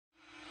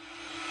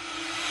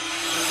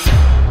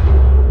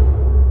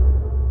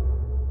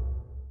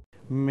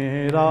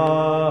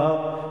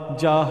میرا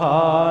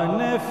جہان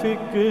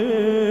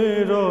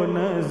فکر و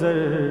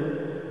نظر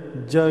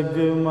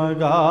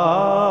جگمگا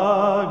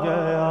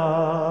گیا۔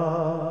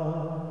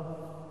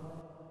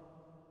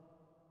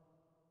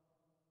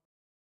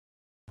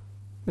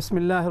 بسم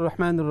اللہ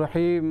الرحمن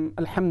الرحیم،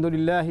 الحمد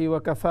للہ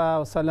وکفا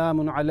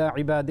وسلام علی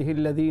عبادہ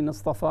الذین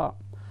اصطفیٰ،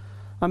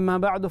 اما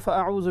بعد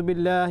فاعوذ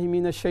باللہ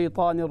من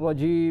الشیطان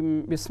الرجیم،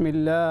 بسم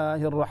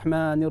اللہ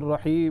الرحمن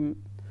الرحیم۔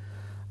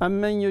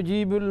 امن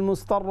یجیب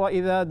المضطر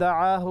اذا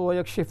دعاہ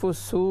ویکشف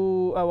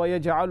السوء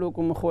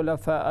ویجعلکم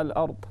خلفاء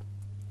الارض۔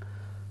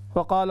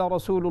 وقال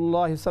رسول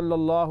اللہ صلی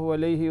اللہ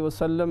علیہ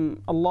وسلم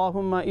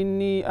اللہم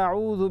انی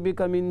اعوذ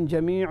بک من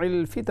جمیع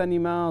الفتن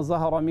ما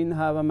ظہر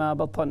منها وما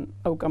بطن،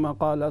 او کما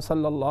قال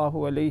صلی اللہ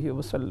علیہ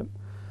وسلم۔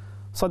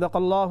 صدق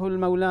اللہ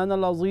المولانا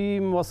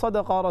العظیم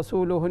وصدق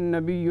رسولہ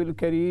النبی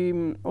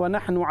الکریم،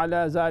 ونحن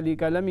على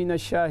ذلك لمن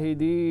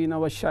الشاہدین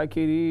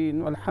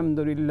والشاکرین والحمد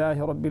للہ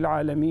رب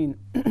العالمین۔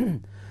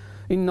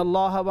 ان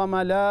اللہ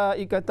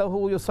وملائکتہ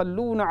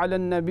یصلون علی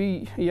النبی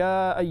یا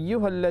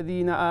ایہا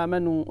الذین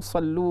آمنوا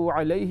صلوا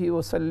علیہ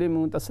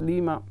وسلموا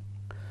تسلیما۔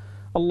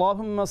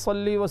 اللہم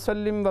صلی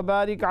وسلم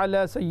وبارک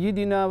علی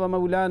سیدنا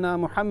ومولانا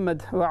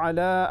محمد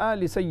وعلی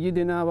آل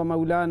سیدنا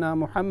ومولانا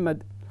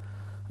محمد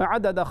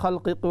عدد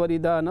خلقک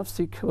ورضا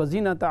نفسک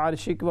وزنۃ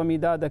عرشک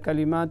ومداد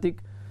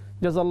کلماتک،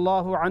 جزا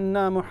اللہ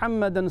عنا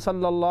محمدا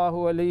صلی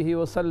اللہ علیہ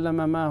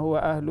وسلم ما هو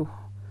اہلہ۔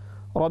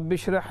 رب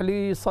اشرح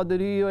لی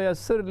صدری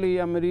ویسر لی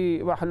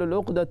امری واحلل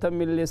عقدۃ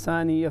من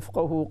لسانی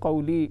یفقہوا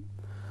قولی۔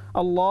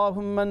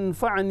 اللہم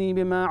انفعنی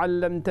بما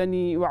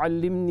علمتنی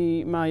وعلمنی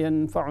ما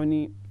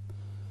ینفعنی۔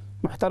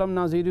 محترم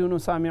ناظرین و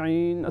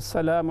سامعین،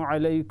 السلام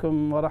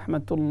علیکم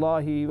ورحمۃ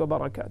اللہ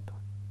وبرکاتہ۔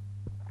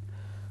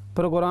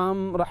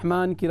 پروگرام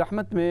رحمان کی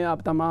رحمت میں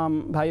آپ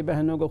تمام بھائی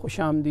بہنوں کو خوش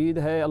آمدید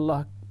ہے۔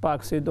 اللہ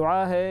پاک سے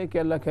دعا ہے کہ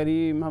اللہ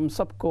کریم ہم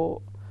سب کو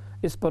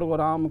اس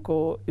پروگرام کو،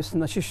 اس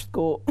نشست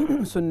کو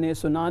سننے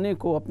سنانے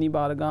کو اپنی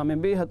بارگاہ میں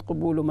بے حد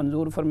قبول و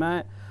منظور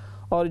فرمائے،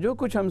 اور جو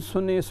کچھ ہم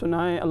سنیں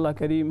سنائیں اللہ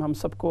کریم ہم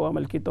سب کو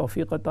عمل کی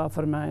توفیق عطا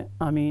فرمائے،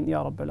 آمین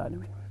یا رب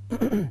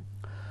العالمین۔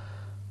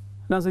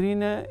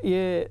 ناظرین،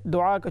 یہ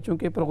دعا کا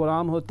چونکہ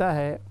پروگرام ہوتا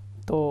ہے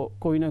تو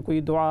کوئی نہ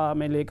کوئی دعا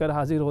میں لے کر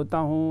حاضر ہوتا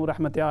ہوں۔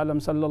 رحمت عالم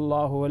صلی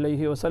اللہ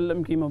علیہ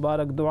وسلم کی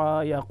مبارک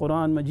دعا یا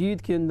قرآن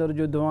مجید کے اندر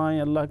جو دعائیں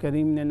اللہ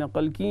کریم نے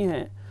نقل کی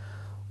ہیں،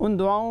 ان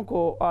دعاؤں کو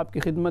آپ کی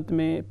خدمت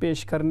میں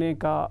پیش کرنے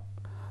کا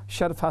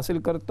شرف حاصل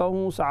کرتا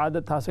ہوں،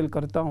 سعادت حاصل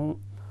کرتا ہوں۔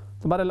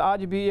 تو بہرحال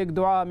آج بھی ایک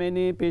دعا میں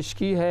نے پیش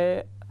کی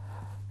ہے،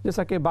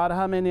 جیسا کہ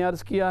بارہا میں نے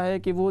عرض کیا ہے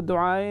کہ وہ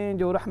دعائیں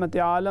جو رحمت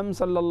عالم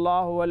صلی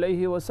اللہ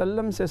علیہ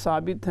وسلم سے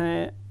ثابت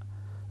ہیں،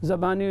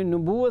 زبان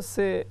نبوت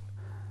سے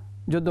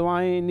جو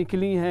دعائیں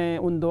نکلی ہیں،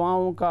 ان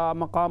دعاؤں کا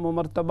مقام و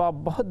مرتبہ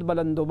بہت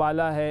بلند و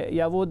بالا ہے،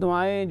 یا وہ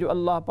دعائیں جو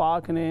اللہ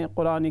پاک نے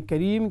قرآن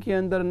کریم کے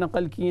اندر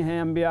نقل کی ہیں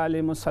انبیاء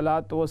علیہ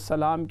الصلاۃ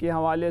والسلام کے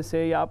حوالے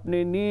سے، یا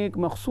اپنے نیک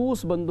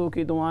مخصوص بندوں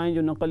کی دعائیں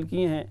جو نقل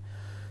کی ہیں،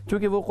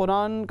 چونکہ وہ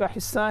قرآن کا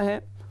حصہ ہیں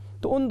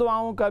تو ان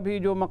دعاؤں کا بھی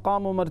جو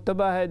مقام و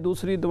مرتبہ ہے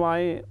دوسری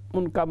دعائیں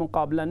ان کا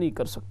مقابلہ نہیں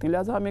کر سکتی۔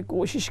 لہذا ہمیں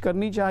کوشش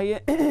کرنی چاہیے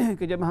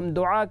کہ جب ہم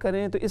دعا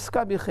کریں تو اس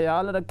کا بھی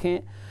خیال رکھیں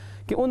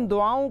کہ ان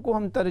دعاؤں کو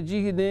ہم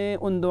ترجیح دیں،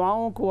 ان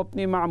دعاؤں کو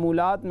اپنی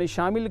معمولات میں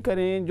شامل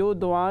کریں جو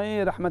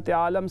دعائیں رحمت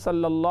عالم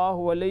صلی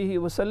اللہ علیہ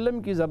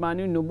وسلم کی زبان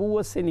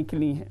نبوت سے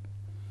نکلی ہیں،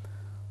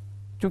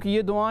 چونکہ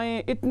یہ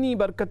دعائیں اتنی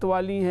برکت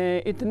والی ہیں،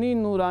 اتنی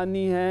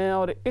نورانی ہیں،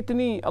 اور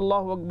اتنی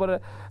اللہ اکبر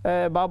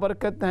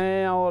بابرکت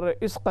ہیں، اور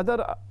اس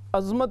قدر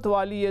عظمت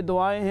والی یہ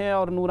دعائیں ہیں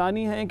اور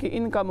نورانی ہیں کہ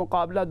ان کا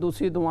مقابلہ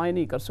دوسری دعائیں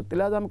نہیں کر سکتے۔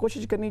 لہذا ہم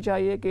کوشش کرنی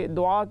چاہیے کہ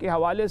دعا کے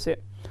حوالے سے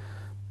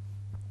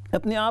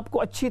اپنے آپ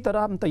کو اچھی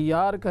طرح ہم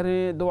تیار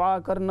کریں، دعا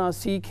کرنا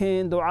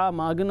سیکھیں، دعا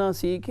مانگنا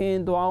سیکھیں،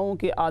 دعاؤں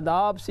کے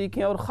آداب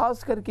سیکھیں، اور خاص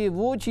کر کے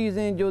وہ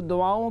چیزیں جو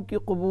دعاؤں کی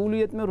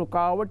قبولیت میں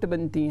رکاوٹ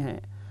بنتی ہیں،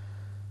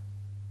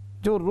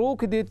 جو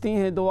روک دیتی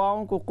ہیں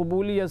دعاؤں کو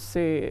قبولیت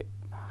سے،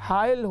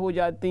 حائل ہو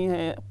جاتی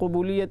ہیں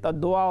قبولیت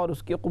دعا اور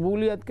اس کی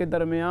قبولیت کے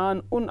درمیان،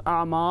 ان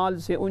اعمال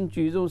سے، ان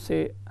چیزوں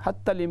سے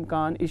حتی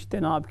الامکان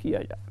اجتناب کیا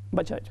جائے،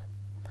 بچا جائے۔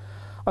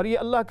 اور یہ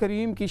اللہ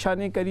کریم کی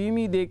شان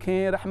کریمی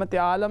دیکھیں، رحمت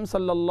عالم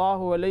صلی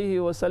اللہ علیہ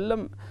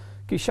وسلم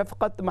کی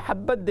شفقت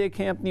محبت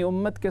دیکھیں اپنی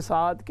امت کے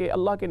ساتھ، کہ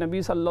اللہ کے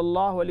نبی صلی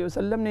اللہ علیہ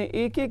وسلم نے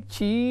ایک ایک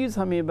چیز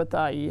ہمیں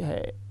بتائی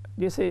ہے،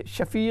 جیسے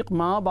شفیق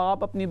ماں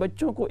باپ اپنی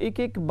بچوں کو ایک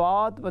ایک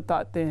بات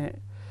بتاتے ہیں،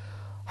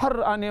 ہر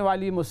آنے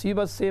والی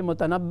مصیبت سے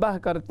متنبہ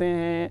کرتے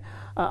ہیں،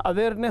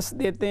 اویئرنس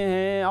دیتے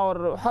ہیں،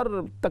 اور ہر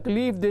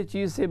تکلیف دہ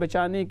چیز سے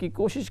بچانے کی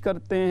کوشش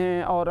کرتے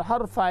ہیں، اور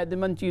ہر فائدہ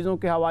مند چیزوں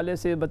کے حوالے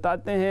سے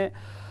بتاتے ہیں۔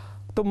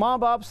 تو ماں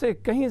باپ سے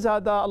کہیں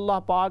زیادہ اللہ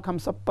پاک ہم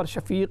سب پر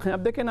شفیق ہیں۔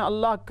 اب دیکھیں نا،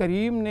 اللہ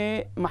کریم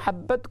نے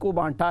محبت کو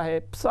بانٹا ہے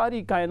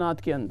ساری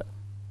کائنات کے اندر،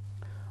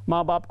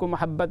 ماں باپ کو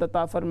محبت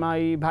عطا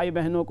فرمائی، بھائی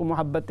بہنوں کو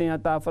محبتیں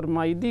عطا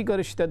فرمائی، دیگر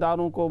رشتہ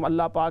داروں کو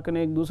اللہ پاک نے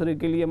ایک دوسرے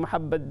کے لیے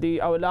محبت دی،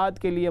 اولاد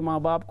کے لیے ماں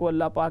باپ کو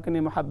اللہ پاک نے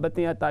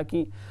محبتیں عطا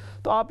کی۔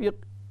 تو آپ یہ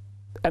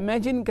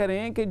امیجن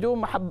کریں کہ جو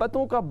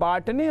محبتوں کا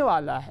بانٹنے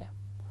والا ہے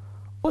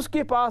اس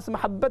کے پاس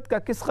محبت کا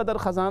کس قدر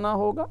خزانہ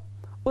ہوگا،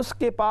 اس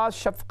کے پاس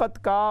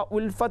شفقت کا،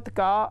 الفت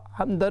کا،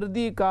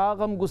 ہمدردی کا،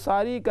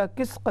 غمگساری کا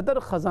کس قدر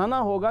خزانہ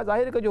ہوگا۔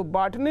 ظاہر ہے کہ جو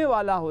بانٹنے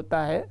والا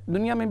ہوتا ہے،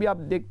 دنیا میں بھی آپ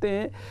دیکھتے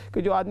ہیں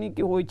کہ جو آدمی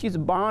کی کوئی چیز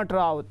بانٹ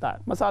رہا ہوتا ہے،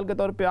 مثال کے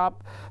طور پہ آپ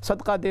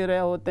صدقہ دے رہے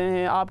ہوتے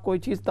ہیں، آپ کوئی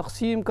چیز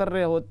تقسیم کر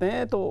رہے ہوتے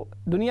ہیں، تو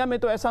دنیا میں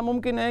تو ایسا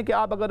ممکن ہے کہ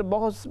آپ اگر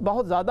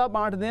بہت زیادہ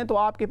بانٹ دیں تو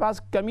آپ کے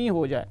پاس کمی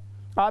ہو جائے،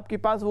 آپ کے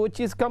پاس وہ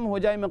چیز کم ہو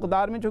جائے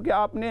مقدار میں، چونکہ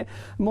آپ نے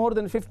مور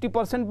دین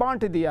 50%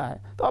 بانٹ دیا ہے،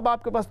 تو اب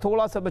آپ کے پاس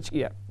تھوڑا سا بچ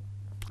گیا۔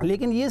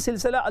 لیکن یہ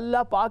سلسلہ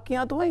اللہ پاک کے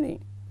یہاں تو ہے نہیں۔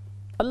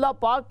 اللہ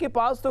پاک کے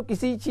پاس تو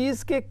کسی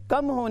چیز کے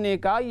کم ہونے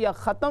کا یا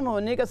ختم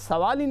ہونے کا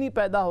سوال ہی نہیں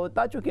پیدا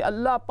ہوتا، چونکہ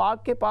اللہ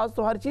پاک کے پاس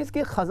تو ہر چیز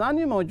کے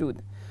خزانے موجود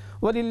ہیں۔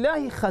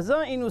 وَلِلَّهِ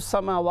خَزَائِنُ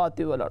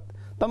السَّمَاوَاتِ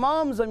وَالْأَرْضِ،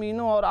 تمام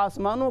زمینوں اور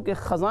آسمانوں کے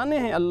خزانے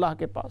ہیں اللہ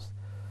کے پاس۔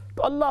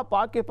 تو اللہ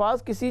پاک کے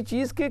پاس کسی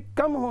چیز کے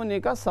کم ہونے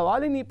کا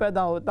سوال ہی نہیں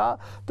پیدا ہوتا۔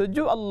 تو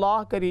جو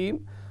اللہ کریم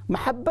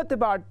محبت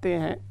بانٹتے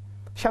ہیں،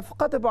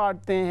 شفقت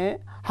بانٹتے ہیں،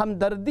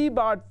 ہمدردی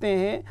بانٹتے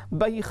ہیں،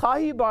 بہی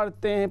خواہی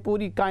بانٹتے ہیں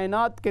پوری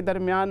کائنات کے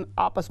درمیان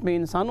آپس میں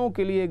انسانوں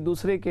کے لیے، ایک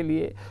دوسرے کے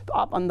لیے، تو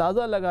آپ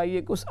اندازہ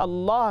لگائیے کہ اس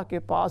اللہ کے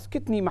پاس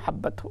کتنی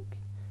محبت ہوگی،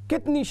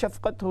 کتنی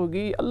شفقت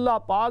ہوگی۔ اللہ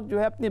پاک جو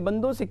ہے اپنے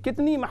بندوں سے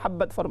کتنی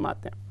محبت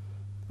فرماتے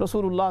ہیں۔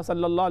 رسول اللہ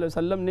صلی اللہ علیہ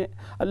وسلم نے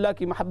اللہ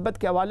کی محبت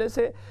کے حوالے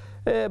سے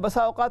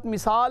بسا اوقات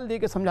مثال دے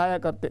کے سمجھایا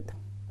کرتے تھے۔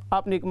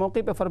 آپ نے ایک موقع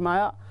پہ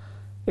فرمایا،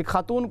 ایک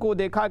خاتون کو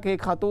دیکھا کہ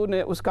ایک خاتون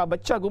اس کا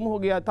بچہ گم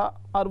ہو گیا تھا،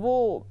 اور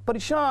وہ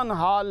پریشان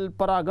حال،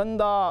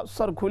 پراگندہ،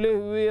 سر کھلے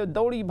ہوئے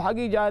دوڑی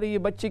بھاگی جا رہی ہے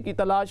بچے کی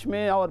تلاش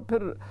میں۔ اور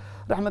پھر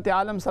رحمت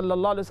عالم صلی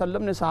اللہ علیہ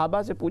وسلم نے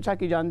صحابہ سے پوچھا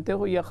کہ جانتے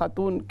ہو یہ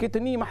خاتون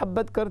کتنی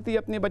محبت کرتی ہے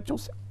اپنے بچوں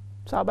سے؟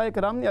 صحابہ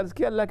کرام نے عرض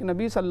کیا اللہ کے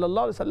نبی صلی اللہ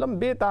علیہ وسلم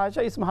بے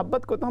تحاشا اس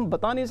محبت کو تو ہم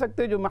بتا نہیں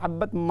سکتے جو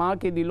محبت ماں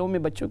کے دلوں میں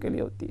بچوں کے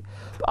لیے ہوتی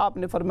ہے۔ تو آپ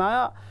نے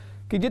فرمایا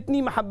کہ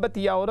جتنی محبت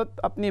یہ عورت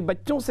اپنے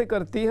بچوں سے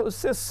کرتی ہے اس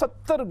سے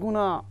 70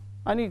 گنا،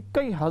 یعنی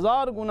کئی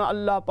ہزار گنا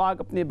اللہ پاک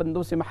اپنے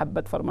بندوں سے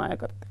محبت فرمایا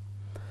کرتے۔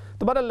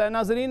 تو بہرحال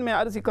ناظرین، میں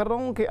عرض کر رہا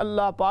ہوں کہ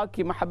اللہ پاک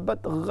کی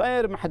محبت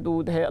غیر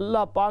محدود ہے۔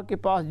 اللہ پاک کے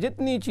پاس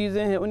جتنی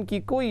چیزیں ہیں ان کی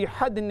کوئی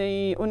حد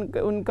نہیں،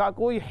 ان کا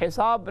کوئی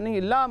حساب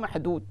نہیں، لا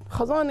محدود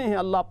خزانے ہیں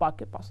اللہ پاک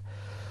کے پاس۔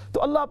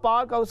 تو اللہ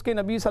پاک اور اس کے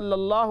نبی صلی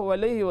اللہ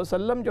علیہ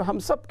وسلم جو ہم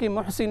سب کے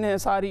محسن ہیں،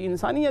 ساری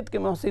انسانیت کے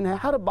محسن ہیں،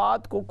 ہر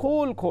بات کو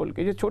کھول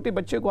کے، جس چھوٹے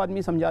بچے کو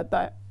آدمی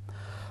سمجھاتا ہے۔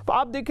 تو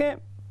آپ دیکھیں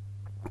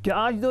کہ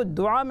آج جو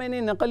دعا میں نے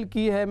نقل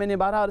کی ہے، میں نے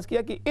بارہا عرض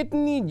کیا کہ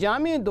اتنی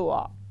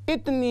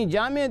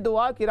جامع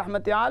دعا کہ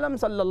رحمت عالم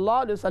صلی اللہ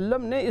علیہ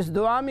وسلم نے اس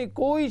دعا میں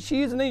کوئی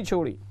چیز نہیں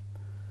چھوڑی،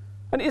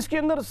 یعنی اس کے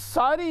اندر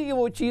ساری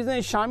وہ چیزیں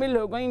شامل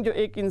ہو گئیں جو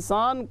ایک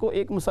انسان کو،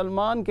 ایک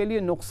مسلمان کے لیے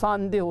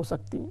نقصان دہ ہو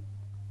سکتی ہیں،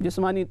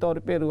 جسمانی طور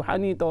پہ،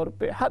 روحانی طور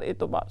پہ، ہر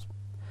اعتبار سے۔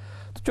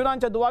 تو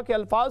چنانچہ دعا کے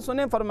الفاظ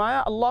سنیں،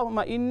 فرمایا اللہم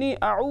انی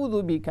اعوذ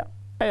بک،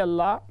 اے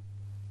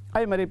اللہ،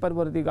 اے میرے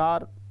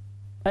پروردگار،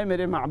 اے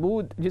میرے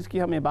معبود جس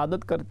کی ہم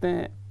عبادت کرتے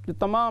ہیں، جو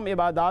تمام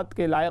عبادات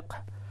کے لائق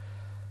ہے،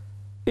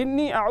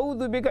 انی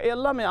اعوذ بک، اے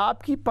اللہ میں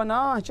آپ کی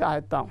پناہ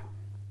چاہتا ہوں،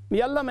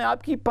 یا اللہ میں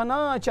آپ کی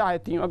پناہ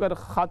چاہتی ہوں۔ اگر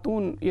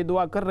خاتون یہ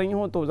دعا کر رہی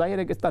ہوں تو ظاہر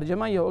ہے کہ اس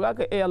ترجمہ یہ ہوگا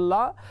کہ اے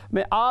اللہ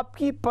میں آپ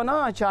کی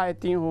پناہ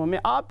چاہتی ہوں، میں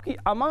آپ کی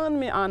امان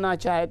میں آنا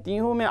چاہتی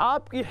ہوں، میں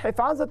آپ کی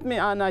حفاظت میں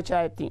آنا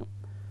چاہتی ہوں،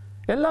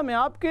 اے اللہ میں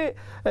آپ کے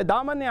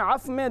دامن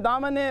عفو میں،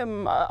 دامن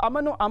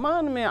امن و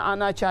امان میں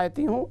آنا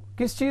چاہتی ہوں۔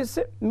 کس چیز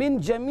سے؟ من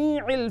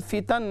جمیع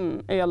الفتن،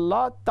 اے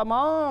اللہ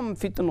تمام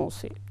فتنوں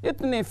سے،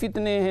 اتنے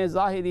فتنے ہیں،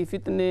 ظاہری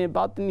فتنے،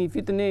 باطنی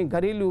فتنے،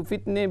 گھریلو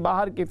فتنے،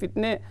 باہر کے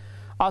فتنے،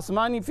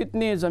 آسمانی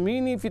فتنے،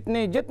 زمینی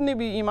فتنے، جتنے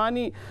بھی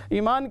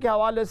ایمان کے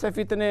حوالے سے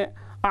فتنے،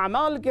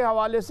 اعمال کے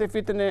حوالے سے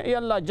فتنے، اے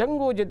اللہ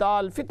جنگ و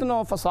جدال، فتن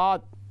و فساد،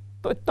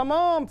 تو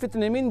تمام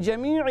فتنے، من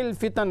جمیع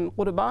الفتن،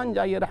 قربان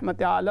جائیے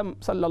رحمت عالم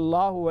صلی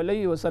اللہ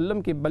علیہ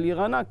وسلم کی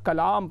بلیغانہ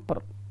کلام پر۔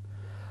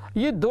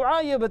 یہ دعا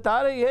یہ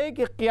بتا رہی ہے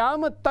کہ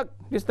قیامت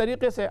تک جس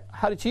طریقے سے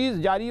ہر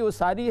چیز جاری و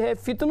ساری ہے،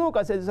 فتنوں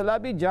کا سلسلہ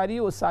بھی جاری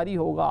و ساری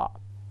ہوگا،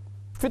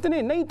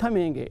 فتنے نہیں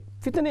تھمیں گے،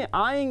 فتنے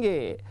آئیں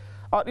گے۔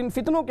 اور ان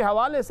فتنوں کے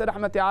حوالے سے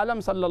رحمت عالم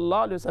صلی اللہ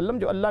علیہ وسلم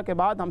جو اللہ کے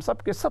بعد ہم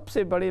سب کے سب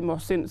سے بڑے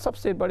محسن، سب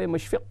سے بڑے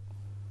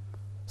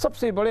مشفق، سب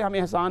سے بڑے ہم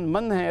احسان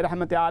مند ہیں،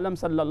 رحمت عالم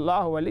صلی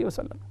اللہ علیہ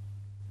وسلم،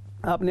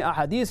 آپ نے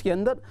احادیث کے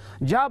اندر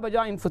جا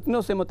بجا ان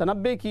فتنوں سے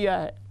متنبہ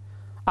کیا ہے،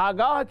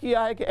 آگاہ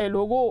کیا ہے کہ اے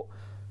لوگوں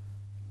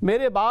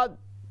میرے بعد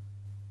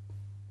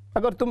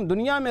اگر تم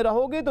دنیا میں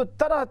رہو گے تو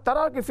طرح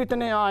طرح کے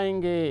فتنے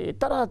آئیں گے،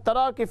 طرح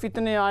طرح کے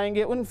فتنے آئیں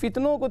گے، ان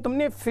فتنوں کو تم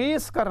نے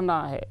فیس کرنا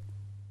ہے۔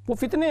 وہ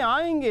فتنے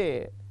آئیں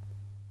گے،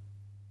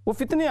 وہ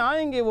فتنے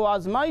آئیں گے، وہ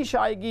آزمائش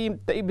آئے گی،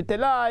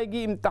 ابتلا آئے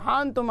گی،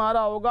 امتحان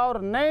تمہارا ہوگا، اور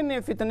نئے نئے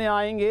فتنے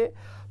آئیں گے۔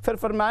 پھر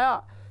فرمایا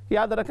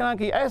یاد رکھنا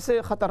کہ ایسے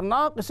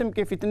خطرناک قسم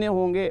کے فتنے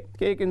ہوں گے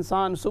کہ ایک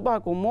انسان صبح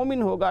کو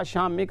مومن ہوگا،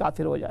 شام میں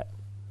کافر ہو جائے،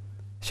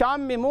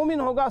 شام میں مومن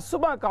ہوگا،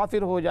 صبح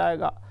کافر ہو جائے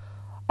گا۔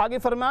 آگے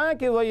فرمایا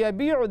کہ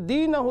وَيَبِيعُ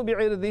دِينَهُ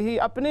بِعِرْضِهِ،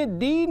 اپنے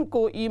دین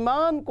کو،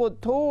 ایمان کو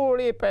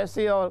تھوڑے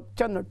پیسے اور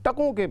چند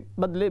ٹکوں کے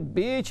بدلے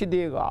بیچ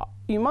دے گا،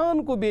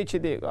 ایمان کو بیچ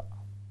دے گا۔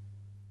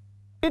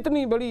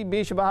 اتنی بڑی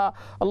بیش بہا،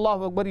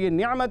 اللہ اکبر، یہ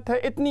نعمت ہے،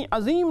 اتنی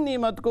عظیم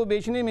نعمت کو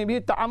بیچنے میں بھی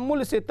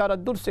تعمل سے،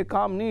 تردد سے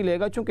کام نہیں لے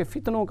گا، چونکہ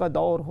فتنوں کا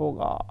دور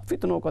ہوگا،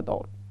 فتنوں کا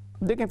دور۔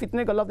 دیکھیں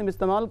فتنے کا لفظ ہم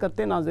استعمال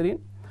کرتے ہیں ناظرین،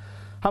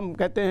 ہم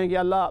کہتے ہیں کہ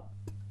اللہ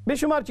بے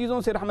شمار چیزوں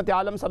سے، رحمت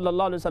عالم صلی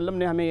اللہ علیہ وسلم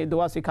نے ہمیں یہ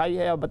دعا سکھائی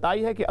ہے اور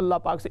بتائی ہے کہ اللہ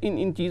پاک سے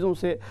ان چیزوں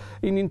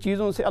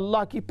سے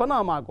اللہ کی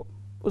پناہ مانگو۔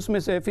 اس میں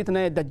سے فتنہ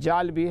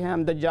دجال بھی ہے،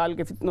 ہم دجال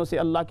کے فتنوں سے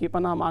اللہ کی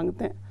پناہ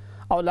مانگتے ہیں۔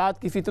 اولاد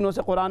کی فتنوں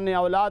سے قرآن نے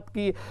اولاد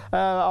کی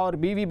اور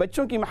بیوی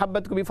بچوں کی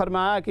محبت کو بھی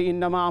فرمایا کہ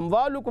انما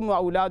اموالکم و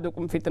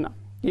اولادکم فتنہ،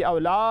 یہ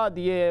اولاد،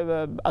 یہ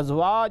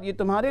ازواج، یہ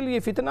تمہارے لیے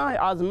فتنہ ہے،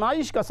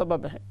 آزمائش کا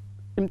سبب ہے،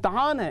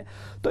 امتحان ہے۔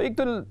 تو ایک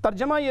تو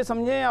ترجمہ یہ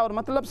سمجھیں اور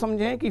مطلب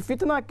سمجھیں کہ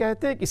فتنہ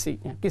کہتے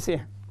کسے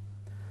ہیں۔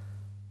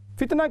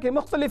 فتنہ کے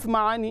مختلف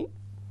معانی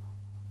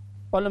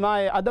علماء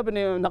ادب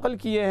نے نقل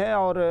کیے ہیں،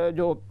 اور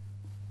جو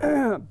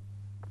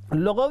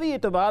لغوی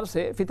اعتبار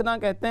سے فتنہ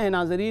کہتے ہیں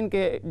ناظرین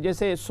کہ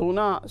جیسے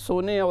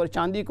سونے اور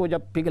چاندی کو جب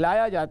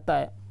پگھلایا جاتا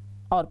ہے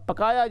اور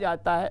پکایا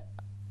جاتا ہے،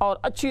 اور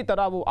اچھی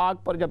طرح وہ آگ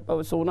پر جب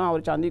سونا اور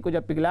چاندی کو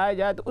جب پگھلایا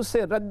جائے تو اس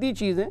سے ردی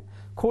چیزیں،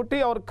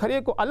 کھوٹے اور کھرے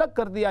کو الگ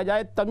کر دیا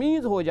جائے،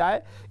 تمیز ہو جائے،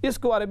 اس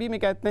کو عربی میں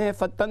کہتے ہیں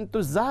فتنت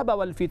الذهب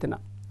والفتنہ،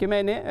 کہ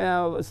میں نے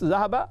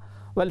ذهب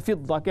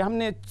والفضہ، کہ ہم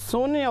نے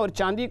سونے اور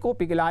چاندی کو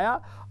پگھلایا،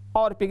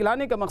 اور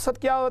پگھلانے کا مقصد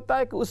کیا ہوتا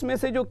ہے کہ اس میں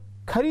سے جو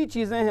کھری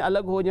چیزیں ہیں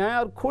الگ ہو جائیں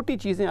اور کھوٹی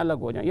چیزیں الگ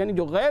ہو جائیں، یعنی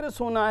جو غیر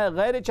سونا ہے،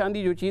 غیر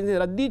چاندی جو چیزیں،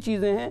 ردی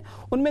چیزیں ہیں،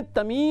 ان میں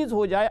تمیز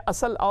ہو جائے،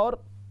 اصل اور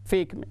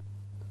فیک میں،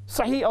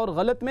 صحیح اور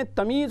غلط میں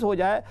تمیز ہو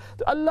جائے۔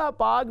 تو اللہ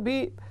پاک بھی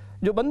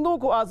جو بندوں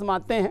کو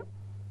آزماتے ہیں،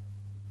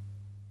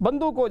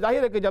 بندوں کو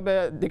ظاہر ہے کہ جب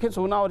دیکھیں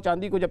سونا اور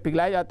چاندی کو جب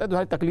پگھلایا جاتا ہے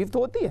تو تکلیف تو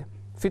ہوتی ہے،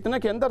 فتنہ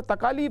کے اندر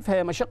تکالیف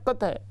ہے،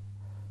 مشقت ہے۔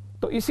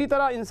 تو اسی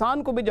طرح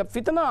انسان کو بھی جب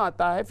فتنہ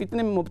آتا ہے،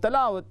 فتنے میں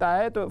مبتلا ہوتا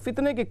ہے، تو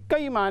فتنے کے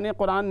کئی معنی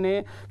قرآن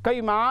نے کئی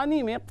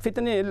معانی میں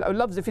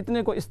لفظ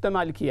فتنے کو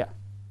استعمال کیا۔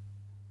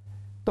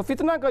 تو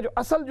فتنہ کا جو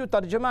اصل جو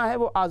ترجمہ ہے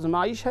وہ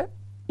آزمائش ہے،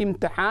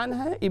 امتحان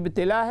ہے،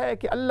 ابتلا ہے،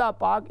 کہ اللہ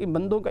پاک ان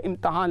بندوں کا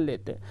امتحان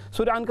لیتے ہیں۔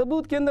 سورہ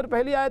عنکبوت کے اندر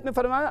پہلی آیت میں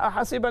فرمایا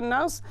احسب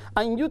الناس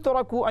ان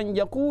یترکوا ان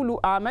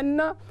یقولوا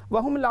آمنا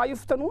وہم لا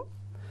یفتنون،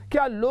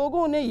 کیا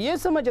لوگوں نے یہ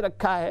سمجھ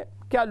رکھا ہے،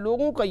 کیا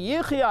لوگوں کا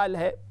یہ خیال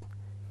ہے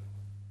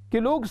کہ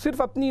لوگ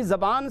صرف اپنی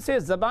زبان سے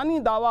زبانی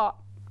دعویٰ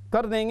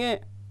کر دیں گے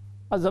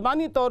اور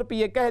زبانی طور پہ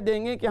یہ کہہ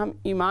دیں گے کہ ہم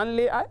ایمان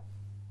لے آئے،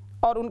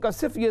 اور ان کا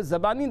صرف یہ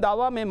زبانی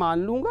دعویٰ میں مان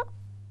لوں گا،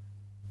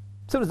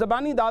 صرف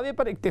زبانی دعوے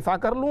پر اکتفا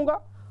کر لوں گا،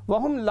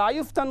 وہم لا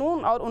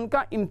یفتنون، اور ان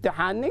کا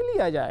امتحان نہیں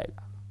لیا جائے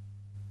گا،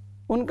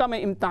 ان کا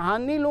میں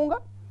امتحان نہیں لوں گا،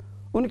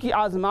 ان کی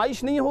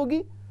آزمائش نہیں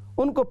ہوگی،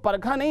 ان کو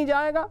پرکھا نہیں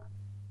جائے گا۔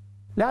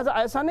 لہٰذا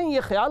ایسا نہیں،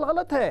 یہ خیال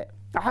غلط ہے۔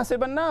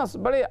 احسب الناس،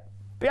 بڑے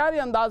پیارے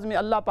انداز میں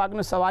اللہ پاک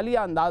نے سوالیہ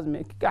انداز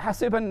میں کہ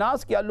احسب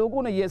الناس، کیا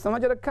لوگوں نے یہ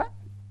سمجھ رکھا ہے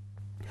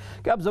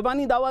کہ اب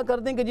زبانی دعویٰ کر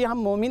دیں کہ جی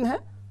ہم مومن ہیں،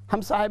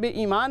 ہم صاحب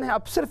ایمان ہیں،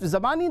 اب صرف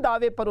زبانی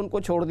دعوے پر ان کو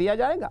چھوڑ دیا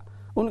جائے گا،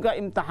 ان کا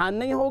امتحان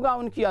نہیں ہوگا،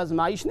 ان کی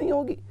آزمائش نہیں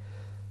ہوگی۔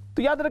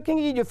 تو یاد رکھیں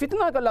گے یہ جو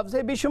فتنہ کا لفظ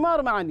ہے بے شمار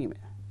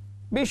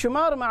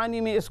معانی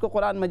میں اس کو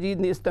قرآن مجید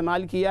نے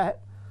استعمال کیا ہے،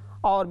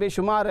 اور بے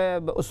شمار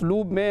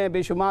اسلوب میں،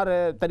 بے شمار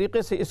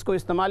طریقے سے اس کو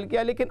استعمال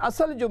کیا، لیکن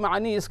اصل جو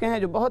معنی اس کے ہیں،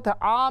 جو بہت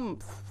عام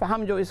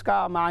فہم جو اس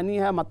کا معنی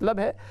ہے، مطلب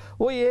ہے،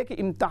 وہ یہ ہے کہ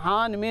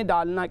امتحان میں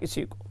ڈالنا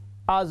کسی کو،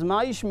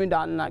 آزمائش میں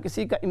ڈالنا،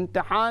 کسی کا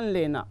امتحان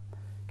لینا،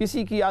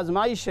 کسی کی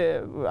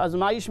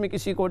آزمائش میں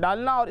کسی کو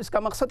ڈالنا۔ اور اس کا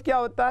مقصد کیا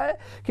ہوتا ہے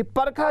کہ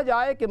پرکھا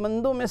جائے کہ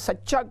بندوں میں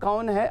سچا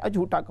کون ہے اور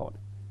جھوٹا کون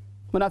ہے۔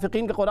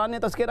 منافقین کے قرآن نے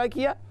تذکرہ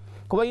کیا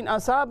وَإِنْ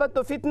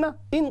أَصَابَتْهُ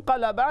فِتْنَةٌ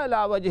انقلب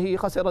عَلَى وَجْهِهِ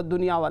خَسِرَ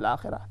الدُّنْيَا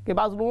وَالْآخِرَةَ، کہ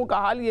بعض لوگوں کا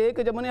حال یہ ہے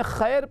کہ جب انہیں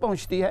خیر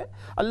پہنچتی ہے،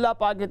 اللہ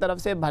پاک کی طرف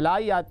سے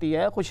بھلائی آتی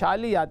ہے،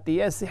 خوشحالی آتی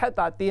ہے، صحت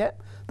آتی ہے،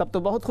 تب تو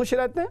بہت خوش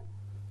رہتے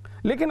ہیں،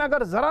 لیکن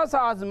اگر ذرا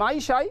سا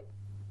آزمائش آئی،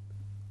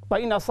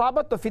 وَإِنْ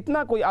أَصَابَتْهُ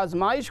فِتْنَةٌ، کوئی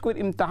آزمائش،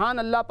 کوئی امتحان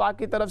اللہ پاک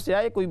کی طرف سے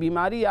آئے، کوئی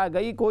بیماری آ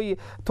گئی، کوئی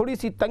تھوڑی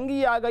سی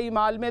تنگی آ گئی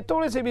مال میں،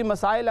 تھوڑے سے بھی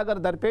مسائل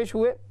اگر درپیش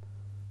ہوئے،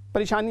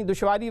 پریشانی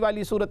دشواری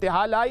والی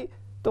صورتحال آئی،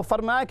 تو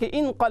فرمایا کہ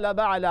انقلب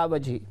علی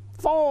وجہی،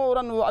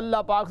 فوراً وہ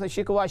اللہ پاک سے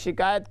شکوہ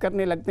شکایت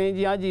کرنے لگتے ہیں،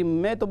 جی ہاں جی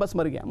میں تو بس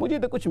مر گیا، مجھے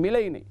تو کچھ ملا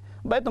ہی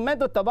نہیں، میں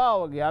تو تباہ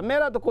ہو گیا،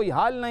 میرا تو کوئی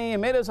حال نہیں ہے،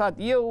 میرے ساتھ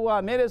یہ ہوا،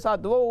 میرے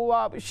ساتھ وہ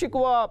ہوا،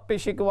 شکوہ پہ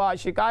شکوہ،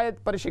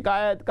 شکایت پر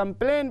شکایت،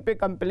 کمپلین پہ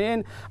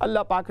کمپلین۔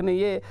 اللہ پاک نے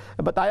یہ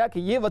بتایا کہ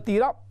یہ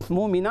وتیرہ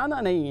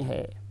مومنانہ نہیں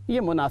ہے،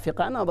 یہ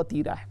منافقانہ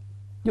وتیرہ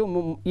ہے،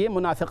 یہ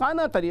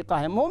منافقانہ طریقہ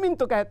ہے۔ مومن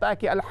تو کہتا ہے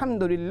کہ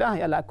الحمدللہ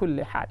علی کل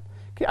حال،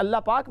 کہ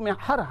اللہ پاک میں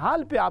ہر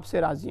حال پہ آپ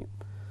سے راضی ہوں،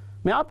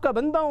 میں آپ کا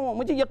بندہ ہوں،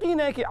 مجھے یقین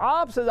ہے کہ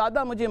آپ سے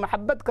زیادہ مجھے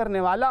محبت کرنے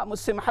والا، مجھ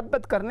سے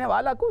محبت کرنے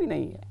والا کوئی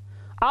نہیں ہے،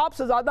 آپ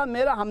سے زیادہ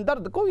میرا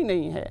ہمدرد کوئی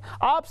نہیں ہے،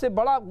 آپ سے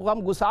بڑا غم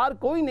گسار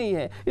کوئی نہیں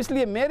ہے، اس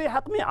لیے میرے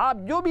حق میں آپ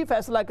جو بھی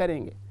فیصلہ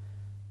کریں گے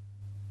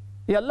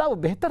یہ اللہ وہ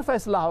بہتر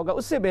فیصلہ ہوگا،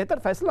 اس سے بہتر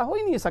فیصلہ ہو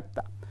ہی نہیں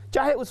سکتا،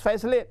 چاہے اس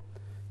فیصلے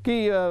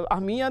کی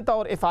اہمیت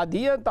اور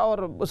افادیت اور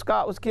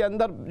اس کے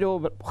اندر جو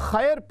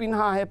خیر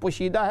پنہا ہے،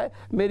 پوشیدہ ہے،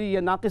 میری یہ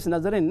ناقص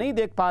نظریں نہیں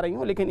دیکھ پا رہی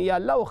ہوں، لیکن یا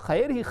اللہ وہ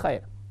خیر ہی خیر۔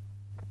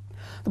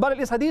 تو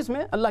بہرحال اس حدیث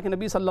میں اللہ کے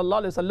نبی صلی اللہ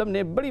علیہ وسلم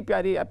نے بڑی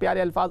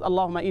پیارے الفاظ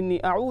اللہم انی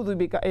اعوذ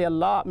بک، اے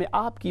اللہ میں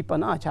آپ کی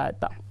پناہ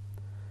چاہتا ہوں،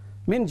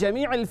 من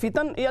جمیع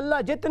الفتن، اے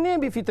اللہ جتنے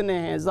بھی فتنے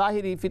ہیں،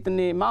 ظاہری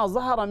فتنے، ما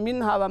ظہر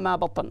منہا وما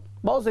بطن،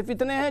 بہت سے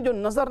فتنے ہیں جو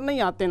نظر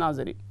نہیں آتے،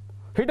 ناظری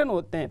ہڈن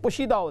ہوتے ہیں،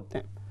 پوشیدہ ہوتے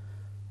ہیں۔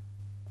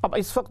 اب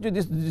اس وقت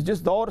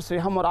جس دور سے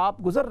ہم اور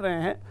آپ گزر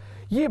رہے ہیں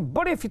یہ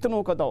بڑے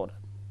فتنوں کا دور ہے،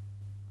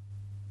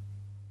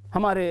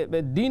 ہمارے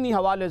دینی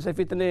حوالے سے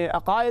فتنے،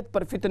 عقائد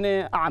پر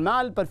فتنے،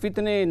 اعمال پر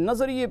فتنے،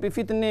 نظریے پہ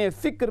فتنے،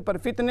 فکر پر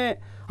فتنے،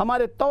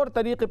 ہمارے طور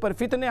طریقے پر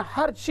فتنے،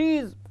 ہر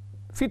چیز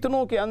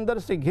فتنوں کے اندر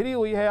سے گھری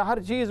ہوئی ہے، ہر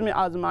چیز میں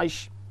آزمائش،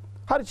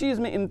 ہر چیز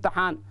میں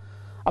امتحان۔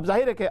 اب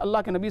ظاہر ہے کہ اللہ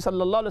کے نبی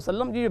صلی اللہ علیہ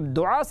وسلم جی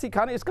دعا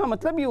سکھانے، اس کا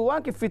مطلب یہ ہوا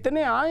کہ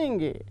فتنے آئیں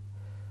گے،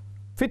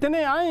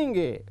 فتنے آئیں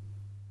گے۔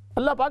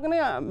 اللہ پاک نے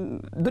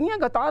دنیا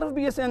کا تعارف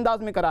بھی ایسے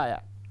انداز میں کرایا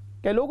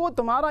کہ لوگوں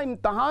تمہارا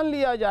امتحان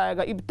لیا جائے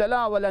گا،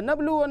 ابتلا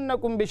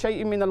وَلَنَبْلُوَنَّكُمْ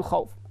بِشَيْءٍ مِّنَ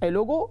الْخَوْفِ، اے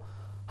لوگوں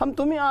ہم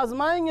تمہیں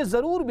آزمائیں گے،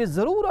 ضرور بھی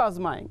ضرور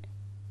آزمائیں گے،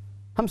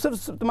 ہم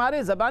صرف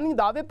تمہارے زبانی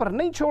دعوے پر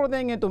نہیں چھوڑ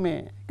دیں گے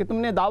تمہیں کہ تم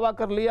نے دعویٰ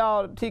کر لیا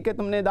اور ٹھیک ہے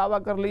تم نے دعویٰ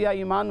کر لیا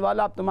ایمان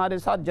والا، اب تمہارے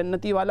ساتھ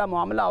جنتی والا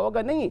معاملہ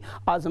ہوگا، نہیں،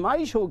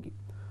 آزمائش ہوگی۔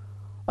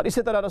 اور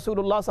اسی طرح رسول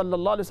اللہ صلی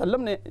اللہ علیہ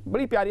وسلم نے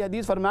بڑی پیاری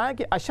حدیث فرمایا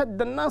کہ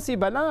اشد الناس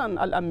بلاء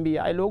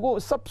الانبیاء، اے لوگوں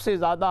سب سے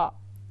زیادہ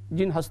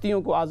جن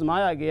ہستیوں کو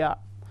آزمایا گیا،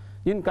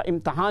 جن کا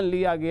امتحان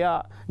لیا گیا،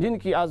 جن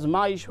کی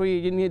آزمائش ہوئی،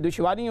 جن کی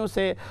دشواریوں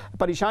سے،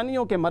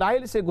 پریشانیوں کے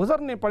مراحل سے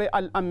گزرنے پڑے،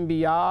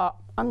 الانبیاء،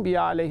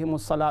 انبیاء علیہم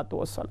الصلاۃ،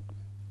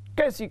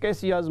 کیسی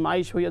کیسی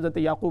آزمائش ہوئی۔ حضرت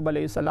یعقوب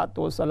علیہ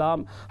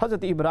السلام،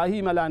 حضرت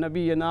ابراہیم علیہ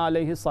نبینا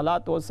علیہ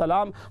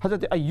السلام،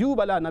 حضرت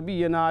ایوب علیہ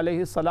نبینا علیہ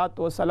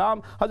السلام،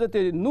 حضرت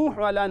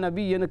نوح علیہ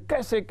نبینا،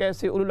 کیسے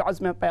کیسے اولو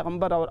العزم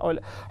پیغمبر اور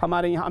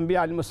ہمارے یہاں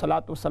انبیاء علیہ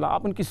السلام،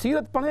 آپ ان کی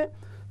سیرت پڑھیں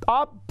تو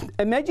آپ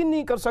امیجن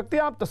نہیں کر سکتے،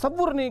 آپ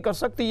تصور نہیں کر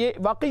سکتے یہ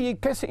واقعی یہ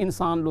کیسے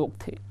انسان لوگ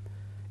تھے،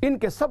 ان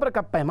کے صبر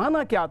کا پیمانہ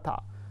کیا تھا،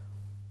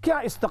 کیا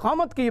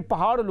استقامت کے یہ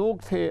پہاڑ لوگ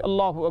تھے۔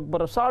 اللہ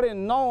اکبر،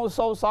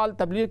 950 سال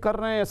تبلیغ کر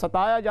رہے ہیں،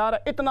 ستایا جا رہا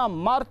ہے، اتنا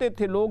مارتے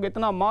تھے لوگ،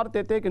 اتنا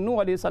مارتے تھے کہ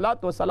نوح علیہ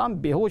السلام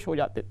بے ہوش ہو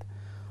جاتے تھے،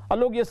 اور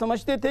لوگ یہ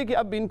سمجھتے تھے کہ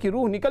اب ان کی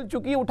روح نکل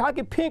چکی ہے، اٹھا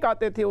کے پھینک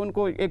آتے تھے ان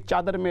کو ایک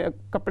چادر میں،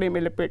 کپڑے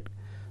میں لپیٹ۔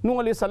 نوح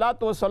علیہ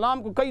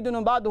السلام کو کئی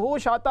دنوں بعد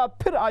ہوش آتا،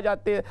 پھر آ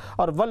جاتے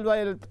اور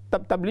ولولہ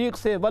تبلیغ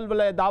سے،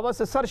 ولولہ دعوت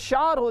سے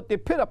سرشار ہوتے،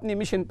 پھر اپنی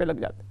مشن پہ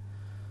لگ جاتے۔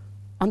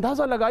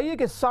 اندازہ لگائیے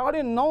کہ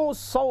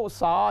 950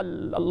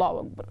 سال، اللہ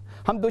اکبر،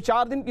 ہم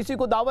 2-4 دن کسی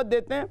کو دعوت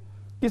دیتے ہیں،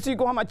 کسی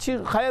کو ہم اچھی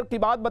خیر کی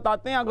بات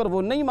بتاتے ہیں، اگر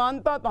وہ نہیں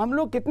مانتا تو ہم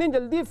لوگ کتنی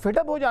جلدی فیڈ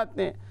اپ ہو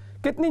جاتے ہیں،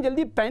 کتنی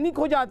جلدی پینک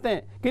ہو جاتے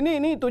ہیں کہ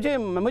نہیں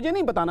مجھے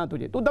نہیں بتانا،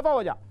 تجھے تو دفع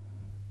ہو جا،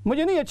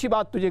 مجھے نہیں اچھی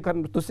بات تجھ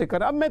سے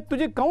کرنا، اب میں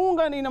تجھے کہوں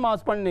گا نہیں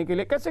نماز پڑھنے کے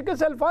لیے۔ کیسے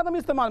کیسے الفاظ ہم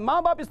استعمال،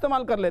 ماں باپ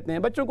استعمال کر لیتے ہیں،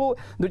 بچوں کو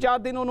 2-4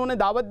 دن انہوں نے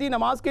دعوت دی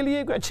نماز کے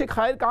لیے، اچھے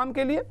خیر کام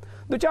کے لیے،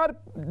 2-4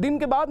 دن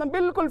کے بعد ہم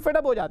بالکل فیڈ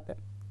اپ ہو جاتے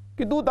ہیں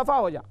کہ تو دفع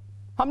ہو جا،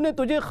 ہم نے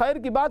تجھے خیر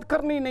کی بات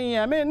کرنی نہیں ہے،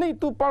 ہمیں نہیں،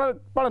 تو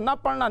پڑھ نہ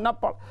پڑھنا نہ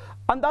پڑھ۔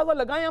 اندازہ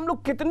لگائیں ہم لوگ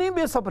کتنی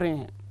بے صبرے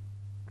ہیں،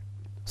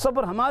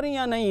 صبر ہمارے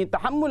یہاں نہیں،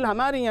 تحمل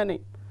ہمارے یہاں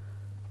نہیں۔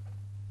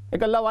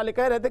 ایک اللہ والے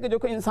کہہ رہے تھے کہ جو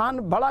کہ انسان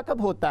بڑا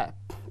کب ہوتا ہے،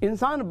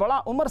 انسان بڑا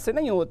عمر سے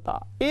نہیں ہوتا،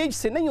 ایج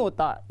سے نہیں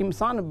ہوتا،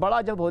 انسان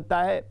بڑا جب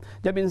ہوتا ہے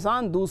جب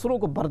انسان دوسروں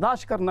کو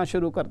برداشت کرنا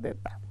شروع کر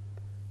دیتا ہے،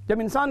 جب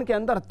انسان کے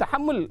اندر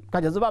تحمل کا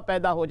جذبہ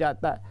پیدا ہو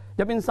جاتا ہے،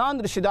 جب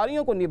انسان رشتہ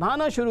داریوں کو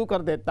نبھانا شروع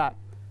کر دیتا ہے،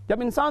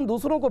 جب انسان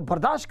دوسروں کو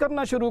برداشت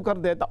کرنا شروع کر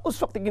دیتا،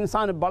 اس وقت ایک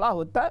انسان بڑا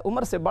ہوتا ہے،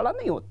 عمر سے بڑا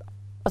نہیں ہوتا۔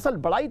 اصل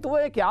بڑائی تو وہ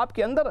ہے کہ آپ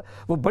کے اندر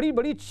وہ بڑی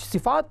بڑی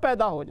صفات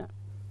پیدا ہو جائیں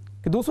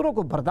کہ دوسروں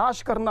کو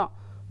برداشت کرنا،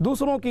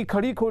 دوسروں کی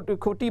کھڑی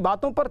کھوٹی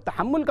باتوں پر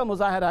تحمل کا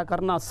مظاہرہ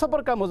کرنا،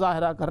 صبر کا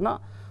مظاہرہ کرنا۔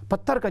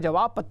 پتھر کا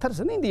جواب پتھر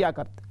سے نہیں دیا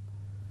کرتے۔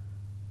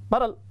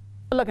 بہرحال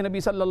اللہ کے نبی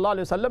صلی اللہ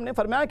علیہ وسلم نے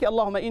فرمایا کہ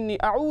اللہم انی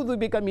اعوذ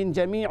بک من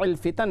جمیع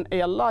الفتن،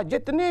 اے اللہ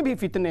جتنے بھی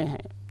فتنے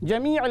ہیں،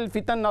 جمیع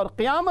الفتن، اور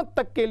قیامت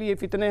تک کے لیے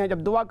فتنے ہیں۔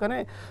 جب دعا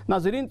کریں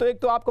ناظرین تو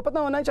ایک تو آپ کو پتہ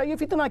ہونا چاہیے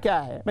فتنہ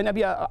کیا ہے۔ میں نے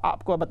ابھی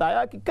آپ کو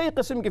بتایا کہ کئی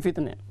قسم کے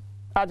فتنے،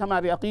 آج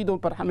ہمارے عقیدوں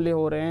پر حملے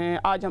ہو رہے ہیں،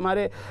 آج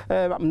ہمارے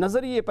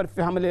نظریے پر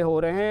حملے ہو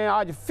رہے ہیں،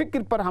 آج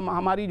فکر پر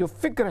ہماری جو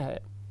فکر ہے،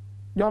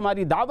 جو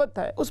ہماری دعوت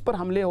ہے، اس پر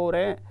حملے ہو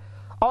رہے ہیں،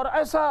 اور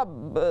ایسا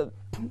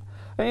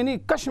یعنی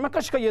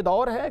کشمکش کا یہ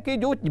دور ہے کہ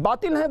جو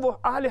باطل ہیں وہ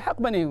اہل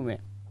حق بنے ہوئے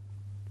ہیں۔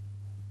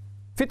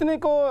 فتنے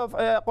کو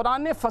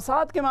قرآن نے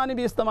فساد کے معنی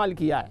بھی استعمال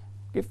کیا ہے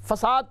کہ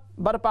فساد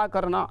برپا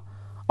کرنا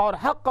اور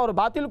حق اور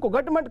باطل کو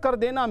گٹ مٹ کر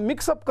دینا،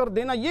 مکس اپ کر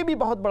دینا، یہ بھی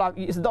بہت بڑا،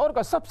 اس دور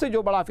کا سب سے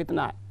جو بڑا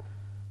فتنہ ہے،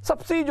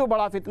 سب سے جو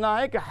بڑا فتنہ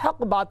ہے کہ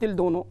حق باطل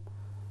دونوں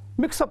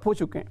مکس اپ ہو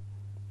چکے ہیں،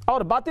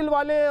 اور باطل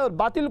والے اور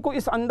باطل کو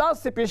اس انداز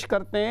سے پیش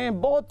کرتے ہیں،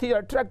 بہت ہی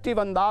اٹریکٹیو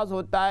انداز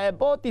ہوتا ہے،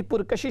 بہت ہی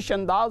پرکشش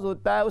انداز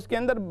ہوتا ہے، اس کے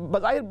اندر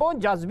بظاہر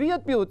بہت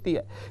جاذبیت بھی ہوتی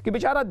ہے کہ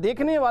بیچارہ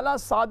دیکھنے والا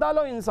سادہ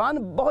لو انسان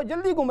بہت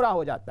جلدی گمراہ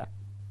ہو جاتا ہے۔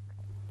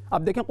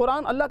 اب دیکھیں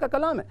قرآن اللہ کا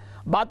کلام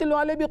ہے، باطل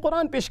والے بھی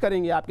قرآن پیش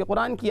کریں گے، آپ کے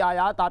قرآن کی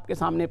آیات آپ کے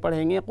سامنے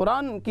پڑھیں گے،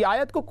 قرآن کی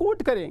آیت کو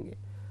کوٹ کریں گے،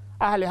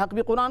 اہل حق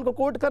بھی قرآن کو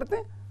کوٹ کرتے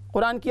ہیں،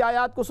 قرآن کی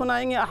آیات کو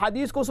سنائیں گے،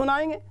 احادیث کو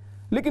سنائیں گے،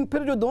 لیکن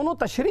پھر جو دونوں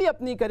تشریح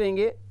اپنی کریں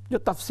گے، جو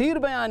تفسیر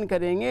بیان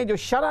کریں گے، جو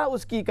شرح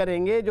اس کی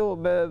کریں گے، جو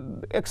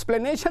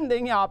ایکسپلینیشن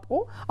دیں گے آپ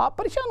کو، آپ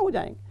پریشان ہو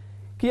جائیں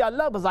گے کہ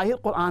اللہ بظاہر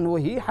قرآن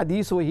وہی،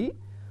 حدیث وہی،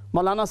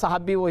 مولانا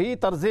صاحب بھی وہی،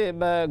 طرز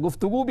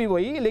گفتگو بھی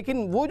وہی،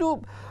 لیکن وہ جو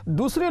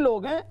دوسرے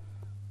لوگ ہیں،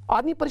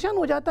 آدمی پریشان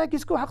ہو جاتا ہے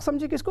کس کو حق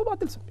سمجھے کس کو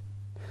باطل سمجھے۔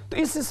 تو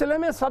اس سلسلے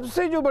میں سب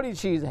سے جو بڑی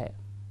چیز ہے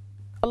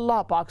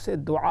اللہ پاک سے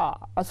دعا،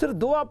 اور صرف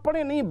دعا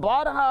پڑھیں نہیں،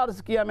 بارہا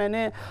عرض کیا میں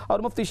نے، اور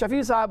مفتی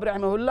شفیع صاحب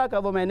رحمہ اللہ کا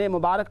وہ میں نے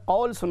مبارک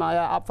قول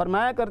سنایا، آپ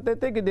فرمایا کرتے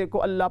تھے کہ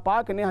دیکھو اللہ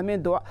پاک نے ہمیں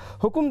دعا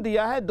حکم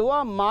دیا ہے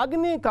دعا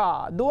مانگنے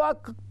کا، دعا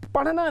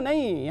پڑھنا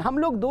نہیں۔ ہم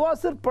لوگ دعا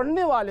صرف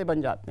پڑھنے والے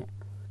بن جاتے ہیں۔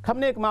 ہم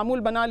نے ایک معمول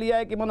بنا لیا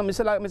ہے کہ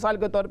مثال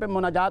کے طور پہ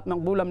مناجات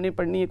مقبول ہم نے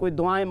پڑھنی ہے، کوئی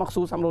دعائیں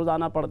مخصوص ہم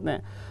روزانہ پڑھتے ہیں،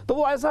 تو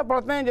وہ ایسا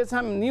پڑھتے ہیں جیسے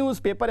ہم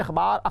نیوز پیپر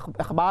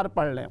اخبار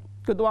پڑھ لیں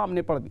کہ دعا ہم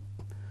نے پڑھ دی۔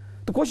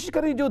 تو کوشش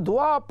کریں جو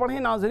دعا پڑھیں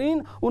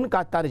ناظرین، ان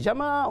کا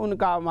ترجمہ، ان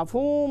کا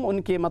مفہوم، ان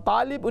کے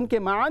مطالب، ان کے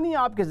معانی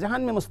آپ کے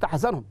ذہن میں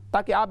مستحضر ہوں،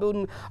 تاکہ آپ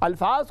ان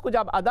الفاظ کو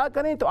جب ادا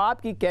کریں تو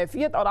آپ کی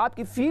کیفیت اور آپ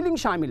کی فیلنگ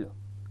شامل ہو۔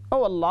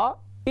 او اللہ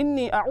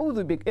انی اعوذ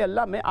بک، اے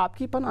اللہ میں آپ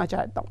کی پناہ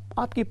چاہتا ہوں،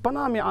 آپ کی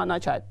پناہ میں آنا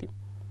چاہتی ہوں،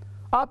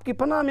 آپ کی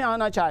پناہ میں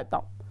آنا چاہتا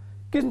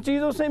ہوں۔ کن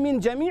چیزوں سے؟ من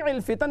جمیع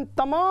الفتن،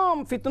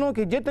 تمام فتنوں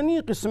کی جتنی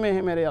قسمیں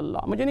ہیں میرے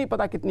اللہ، مجھے نہیں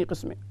پتا کتنی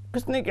قسمیں،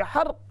 قسمیں کہ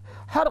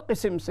ہر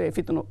قسم سے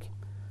فتنوں کی،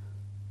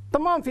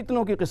 تمام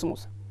فتنوں کی قسموں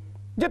سے،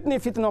 جتنی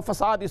فتن و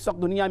فساد اس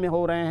وقت دنیا میں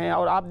ہو رہے ہیں۔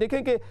 اور آپ دیکھیں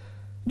کہ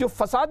جو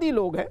فسادی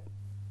لوگ ہیں،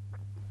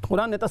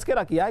 قرآن نے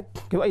تذکرہ کیا ہے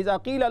کہ وَإِذَا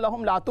قِيلَ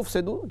لَهُمْ لَا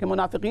تُفْسِدُوا، کہ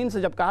منافقین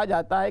سے جب کہا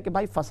جاتا ہے کہ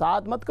بھائی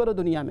فساد مت کرو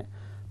دنیا میں،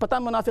 پتہ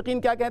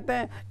منافقین کیا کہتے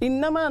ہیں؟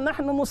 انما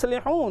نحن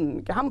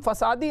مصلحون، کہ ہم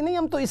فسادی نہیں،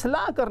 ہم تو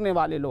اصلاح کرنے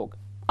والے لوگ۔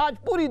 آج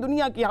پوری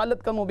دنیا کی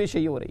حالت کم و بیش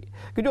ہی ہو رہی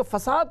ہے کہ جو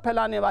فساد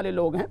پھیلانے والے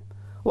لوگ ہیں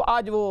وہ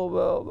آج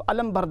وہ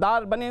علم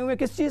بردار بنے ہوئے،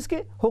 کس چیز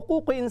کے؟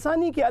 حقوق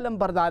انسانی کے علم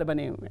بردار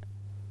بنے ہوئے ہیں۔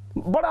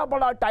 بڑا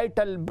بڑا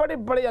ٹائٹل، بڑے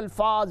بڑے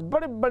الفاظ،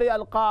 بڑے بڑے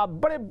القاب،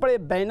 بڑے بڑے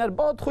بینر،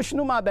 بہت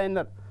خوشنما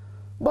بینر،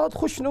 بہت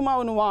خوشنما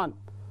عنوان،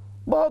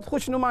 بہت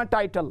خوشنما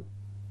ٹائٹل،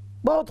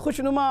 بہت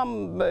خوشنما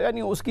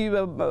یعنی اس کی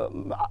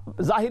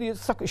ظاہری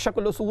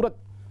شکل و صورت،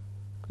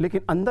 لیکن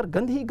اندر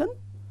گند ہی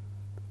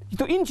گند۔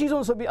 تو ان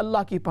چیزوں سے بھی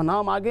اللہ کی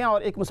پناہ مانگیں،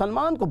 اور ایک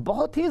مسلمان کو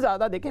بہت ہی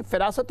زیادہ دیکھیں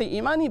فراست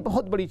ایمانی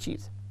بہت بڑی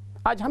چیز ہے۔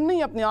 آج ہم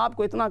نے اپنے آپ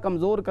کو اتنا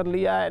کمزور کر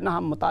لیا ہے، نہ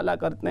ہم مطالعہ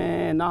کرتے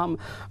ہیں، نہ ہم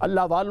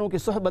اللہ والوں کی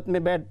صحبت میں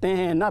بیٹھتے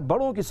ہیں، نہ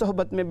بڑوں کی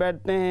صحبت میں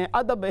بیٹھتے ہیں،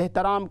 ادب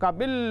احترام کا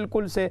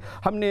بالکل سے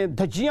ہم نے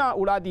دھجیاں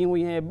اڑا دی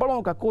ہوئی ہیں،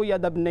 بڑوں کا کوئی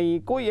ادب نہیں،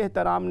 کوئی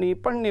احترام نہیں،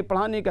 پڑھنے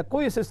پڑھانے کا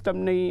کوئی سسٹم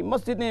نہیں،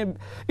 مسجدیں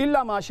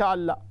الا ماشاء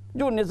اللہ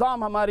جو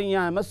نظام ہمارے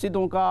یہاں ہے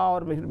مسجدوں کا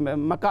اور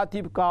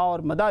مکاتب کا اور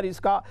مدارس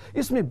کا،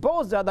 اس میں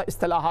بہت زیادہ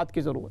اصطلاحات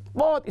کی ضرورت،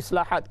 بہت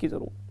اصلاحات کی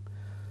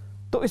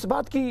ضرورت۔ تو اس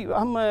بات کی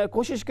ہم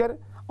کوشش کریں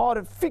اور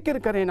فکر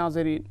کریں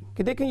ناظرین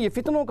کہ دیکھیں یہ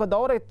فتنوں کا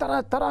دور ہے، طرح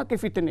طرح کے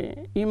فتنے،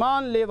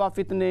 ایمان لیوا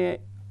فتنے،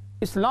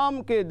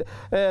 اسلام کے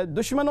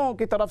دشمنوں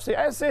کی طرف سے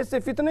ایسے ایسے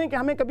فتنے کہ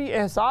ہمیں کبھی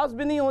احساس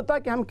بھی نہیں ہوتا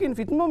کہ ہم کن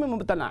فتنوں میں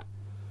مبتلا ہیں۔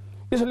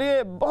 اس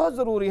لیے بہت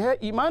ضروری ہے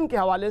ایمان کے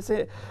حوالے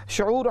سے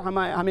شعور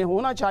ہمیں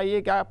ہونا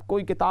چاہیے کہ آپ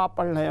کوئی کتاب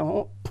پڑھ رہے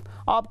ہوں،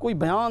 آپ کوئی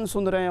بیان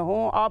سن رہے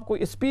ہوں، آپ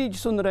کوئی اسپیچ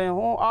سن رہے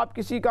ہوں، آپ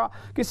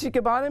کسی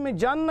کے بارے میں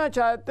جاننا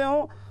چاہتے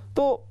ہوں،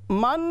 تو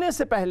ماننے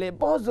سے پہلے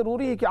بہت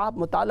ضروری ہے کہ آپ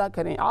مطالعہ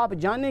کریں، آپ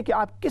جانیں کہ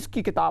آپ کس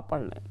کی کتاب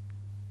پڑھ رہے ہیں،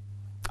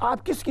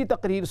 آپ کس کی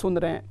تقریر سن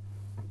رہے ہیں،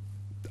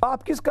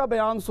 آپ کس کا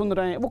بیان سن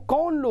رہے ہیں، وہ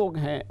کون لوگ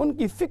ہیں، ان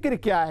کی فکر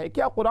کیا ہے،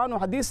 کیا قرآن و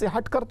حدیث سے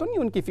ہٹ کر تو نہیں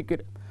ان کی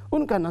فکر،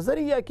 ان کا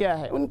نظریہ کیا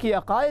ہے، ان کی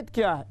عقائد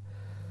کیا ہے،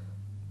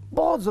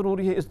 بہت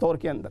ضروری ہے اس دور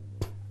کے اندر۔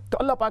 تو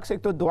اللہ پاک سے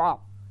ایک تو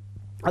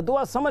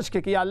دعا سمجھ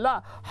کے کہ اللہ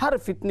ہر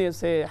فتنے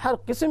سے، ہر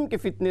قسم کے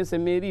فتنے سے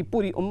میری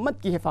پوری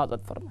امت کی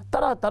حفاظت فرمائے۔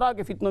 طرح طرح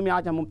کے فتنوں میں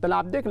آج ہم مبتلا،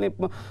 آپ دیکھ لیں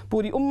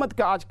پوری امت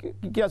کا آج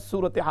کیا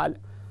صورتحال ہے۔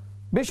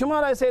 بے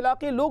شمار ایسے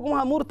علاقے لوگ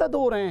وہاں مرتد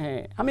ہو رہے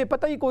ہیں، ہمیں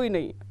پتہ ہی کوئی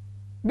نہیں،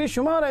 بے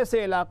شمار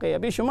ایسے علاقے،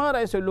 بے شمار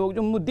ایسے لوگ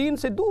جو دین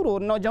سے دور ہو،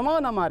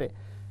 نوجوان ہمارے،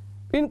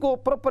 ان کو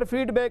پراپر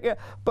فیڈ بیک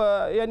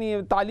یعنی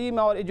تعلیم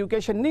اور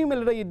ایجوکیشن نہیں مل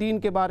رہی دین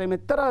کے بارے میں،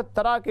 طرح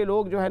طرح کے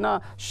لوگ جو ہے نا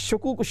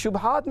شکوک و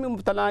شبہات میں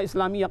مبتلا ہیں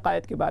اسلامی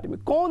عقائد کے بارے میں،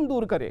 کون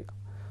دور کرے گا؟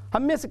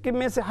 ہم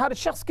میں سے ہر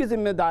شخص کی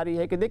ذمہ داری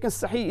ہے کہ دیکھیں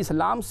صحیح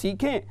اسلام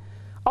سیکھیں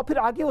اور پھر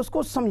آگے اس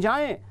کو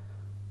سمجھائیں۔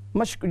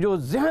 جو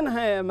ذہن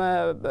ہے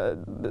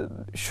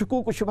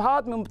شکوک و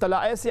شبہات میں مبتلا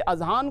ایسے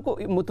اذہان کو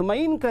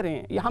مطمئن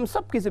کریں، یہ ہم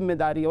سب کی ذمہ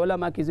داری ہے،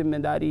 علماء کی ذمہ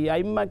داری ہے،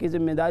 ائمہ کی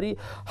ذمہ داری،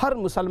 ہر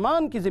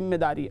مسلمان کی ذمہ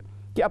داری ہے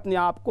کہ اپنے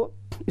آپ کو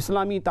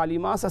اسلامی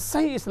تعلیمات سے،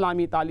 صحیح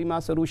اسلامی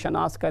تعلیمات سے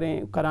روشناس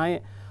کرائیں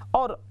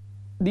اور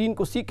دین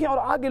کو سیکھیں اور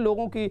آگے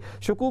لوگوں کی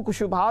شکوک و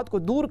شبہات کو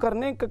دور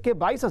کرنے کے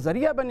باعث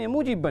ذریعہ بنے،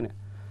 موجب بنے۔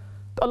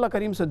 تو اللہ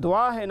کریم سے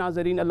دعا ہے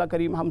ناظرین، اللہ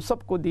کریم ہم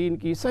سب کو دین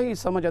کی صحیح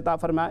سمجھ عطا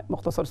فرمائے۔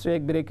 مختصر سے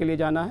ایک بریک کے لیے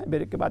جانا ہے،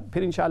 بریک کے بعد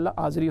پھر انشاءاللہ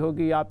حاضری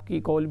ہوگی، آپ کی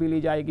کال بھی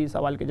لی جائے گی،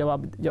 سوال کے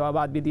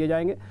جوابات بھی دیے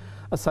جائیں گے۔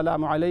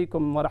 السلام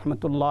علیکم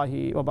ورحمۃ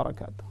اللہ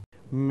وبرکاتہ۔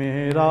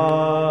 میرا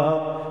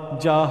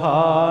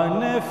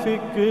جہان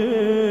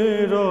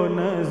فکر و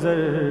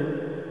نظر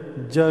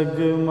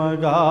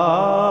جگمگا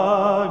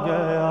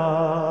گیا۔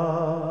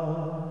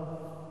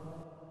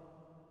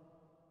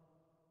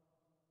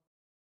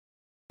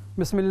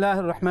 بسم اللہ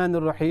الرحمن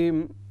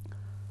الرحیم.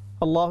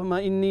 اللہم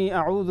انی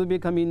اعوذ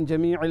بک من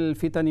جمیع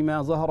الفتن ما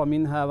ظہر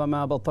منها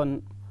وما بطن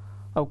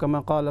او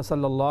کما قال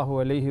صلی اللہ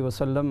علیہ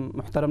وسلم.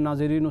 محترم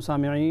ناظرین و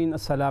سامعین،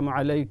 السلام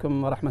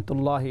علیکم ورحمۃ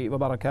اللہ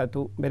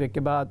وبرکاتہ. بریک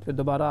کے بعد پھر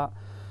دوبارہ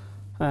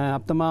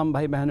آپ تمام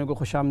بھائی بہنوں کو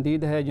خوش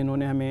آمدید ہے جنہوں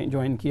نے ہمیں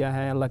جوائن کیا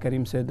ہے. اللہ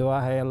کریم سے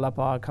دعا ہے اللہ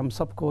پاک ہم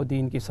سب کو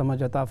دین کی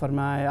سمجھ عطا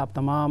فرمائے. آپ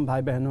تمام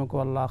بھائی بہنوں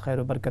کو اللہ خیر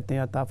و برکتیں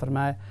عطا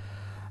فرمائے.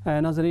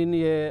 ناظرین،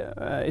 یہ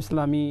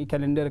اسلامی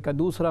کیلنڈر کا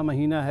دوسرا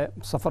مہینہ ہے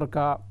سفر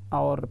کا،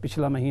 اور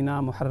پچھلا مہینہ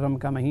محرم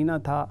کا مہینہ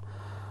تھا.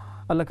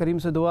 اللہ کریم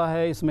سے دعا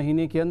ہے اس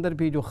مہینے کے اندر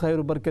بھی جو خیر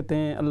و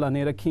برکتیں اللہ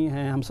نے رکھی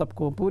ہیں ہم سب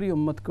کو، پوری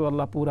امت کو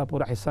اللہ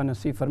پورا حصہ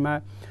نصیب فرمائے.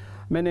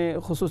 میں نے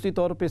خصوصی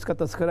طور پہ اس کا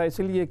تذکرہ اس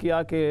لیے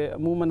کیا کہ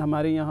عموماً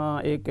ہمارے یہاں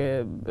ایک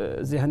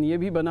ذہن یہ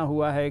بھی بنا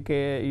ہوا ہے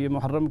کہ یہ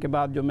محرم کے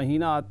بعد جو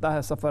مہینہ آتا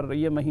ہے سفر،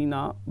 یہ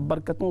مہینہ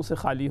برکتوں سے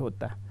خالی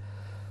ہوتا ہے.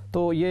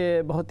 تو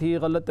یہ بہت ہی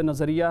غلط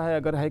نظریہ ہے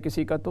اگر ہے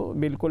کسی کا، تو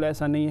بالکل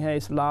ایسا نہیں ہے.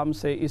 اسلام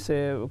سے اس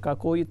کا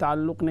کوئی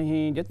تعلق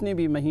نہیں. جتنے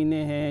بھی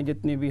مہینے ہیں،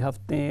 جتنے بھی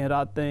ہفتے،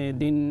 راتیں،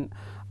 دن،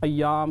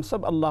 ایام،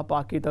 سب اللہ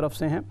پاک کی طرف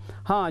سے ہیں.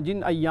 ہاں،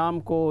 جن ایام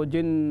کو،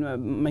 جن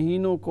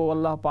مہینوں کو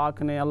اللہ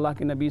پاک نے، اللہ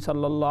کے نبی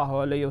صلی اللہ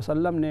علیہ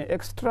وسلم نے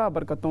ایکسٹرا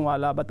برکتوں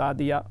والا بتا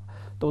دیا،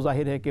 تو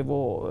ظاہر ہے کہ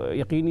وہ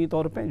یقینی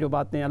طور پہ جو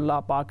باتیں اللہ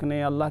پاک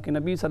نے، اللہ کے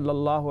نبی صلی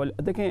اللہ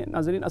علیہ. دیکھیں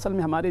ناظرین، اصل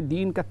میں ہمارے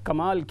دین کا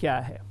کمال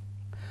کیا ہے؟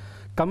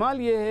 کمال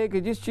یہ ہے کہ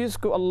جس چیز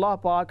کو اللہ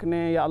پاک نے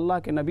یا اللہ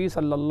کے نبی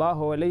صلی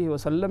اللہ علیہ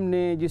وسلم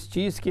نے جس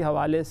چیز کے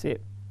حوالے سے،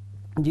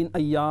 جن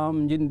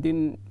ایام، جن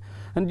دن،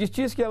 جس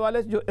چیز کے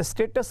حوالے سے جو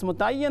اسٹیٹس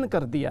متعین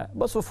کر دیا،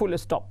 بس وہ فل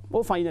اسٹاپ،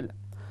 وہ فائنل ہے.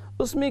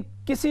 اس میں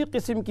کسی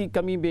قسم کی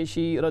کمی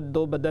بیشی، رد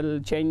و بدل،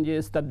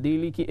 چینجز،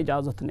 تبدیلی کی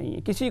اجازت نہیں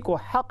ہے. کسی کو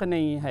حق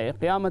نہیں ہے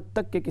قیامت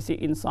تک کے کسی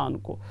انسان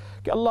کو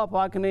کہ اللہ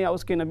پاک نے یا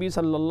اس کے نبی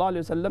صلی اللہ علیہ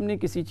وسلم نے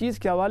کسی چیز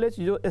کے حوالے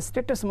سے جو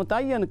اسٹیٹس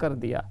متعین کر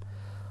دیا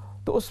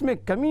تو اس میں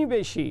کمی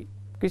بیشی،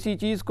 کسی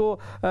چیز کو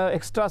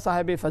ایکسٹرا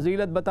صاحب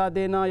فضیلت بتا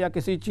دینا یا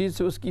کسی چیز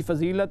سے اس کی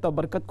فضیلت اور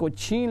برکت کو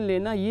چھین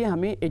لینا، یہ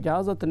ہمیں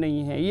اجازت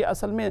نہیں ہے. یہ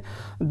اصل میں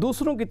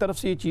دوسروں کی طرف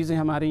سے یہ چیزیں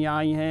ہمارے یہاں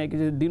آئی ہیں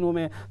کہ دنوں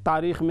میں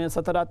تاریخ میں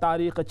 17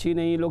 تاریخ اچھی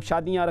نہیں، لوگ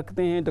شادیاں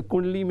رکھتے ہیں تو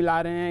کنڈلی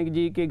ملا رہے ہیں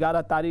جی کہ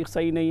 11 تاریخ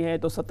صحیح نہیں ہے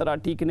تو 17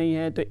 ٹھیک نہیں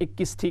ہے تو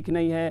 21 ٹھیک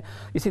نہیں ہے.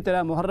 اسی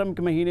طرح محرم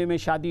کے مہینے میں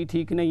شادی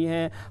ٹھیک نہیں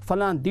ہے،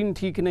 فلاں دن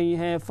ٹھیک نہیں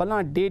ہے،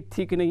 فلاں ڈیٹ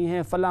ٹھیک نہیں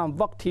ہے، فلاں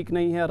وقت ٹھیک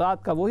نہیں ہے،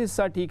 رات کا وہ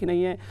حصہ ٹھیک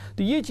نہیں ہے.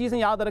 تو یہ چیزیں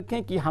یاد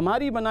رکھیں کہ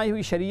ہماری بنائی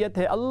ہوئی شریعت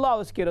ہے، اللہ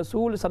اس کے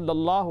رسول صلی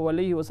اللہ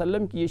علیہ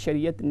وسلم کی یہ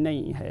شریعت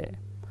نہیں ہے.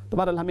 تو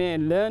بہرحال ہمیں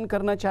لرن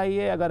کرنا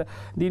چاہیے. اگر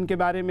دین کے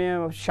بارے میں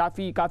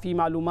کافی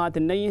معلومات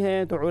نہیں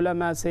ہیں تو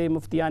علماء سے،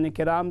 مفتیان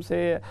کرام سے،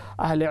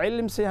 اہل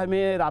علم سے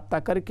ہمیں رابطہ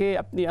کر کے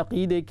اپنی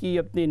عقیدے کی،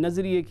 اپنے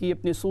نظریے کی،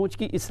 اپنی سوچ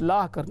کی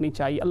اصلاح کرنی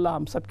چاہیے. اللہ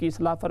ہم سب کی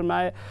اصلاح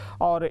فرمائے.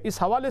 اور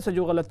اس حوالے سے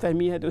جو غلط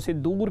فہمی ہے تو اسے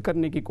دور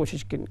کرنے کی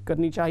کوشش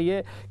کرنی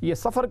چاہیے. یہ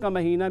سفر کا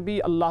مہینہ بھی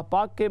اللہ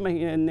پاک کے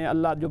مہینے،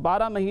 اللہ جو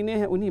 12 مہینے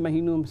ہیں انہی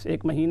مہینوں سے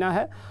ایک مہینہ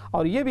ہے،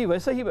 اور یہ بھی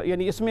ویسے ہی،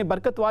 یعنی اس میں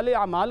برکت والے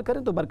اعمال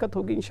کریں تو برکت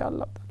ہوگی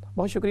انشاءاللہ تعالی.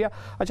 بہت شکریہ.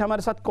 اچھا،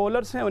 ہمارے ساتھ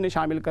کالرز ہیں، انہیں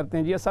شامل کرتے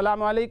ہیں. جی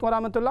السلام علیکم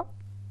ورحمۃ اللہ.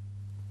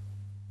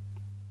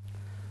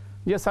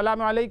 جی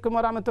السلام علیکم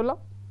ورحمۃ اللہ.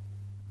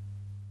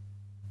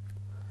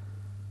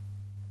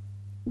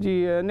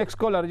 جی نیکسٹ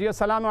کالر. جی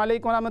السلام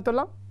علیکم ورحمۃ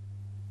اللہ.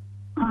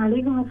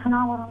 وعلیکم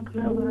السلام ورحمۃ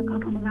اللہ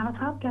وبرکاتہ. مولانا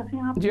صاحب کیسے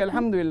ہیں آپ؟ جی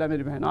الحمدللہ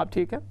میری بہن، آپ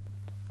ٹھیک ہے؟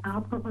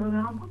 آپ کا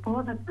پروگرام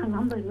بہت اچھا،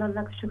 الحمدللہ، اللہ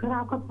کا شکر ہے.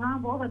 آپ کا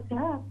پروگرام بہت اچھا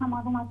ہے، اپنا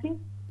معلوماتی،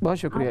 بہت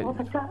شکریہ.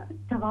 بہت اچھا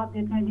جواب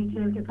دیتے ہیں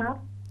ڈیٹیل کے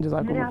ساتھ.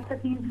 میرے آپ سے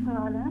 3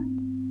 سوال ہیں.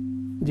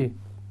 جی.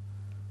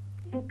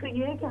 ایک تو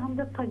یہ کہ ہم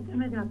جب سجدے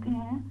میں جاتے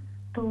ہیں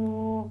تو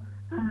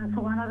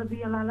سبحان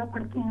ربی الاعلیٰ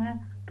پڑھتے ہیں،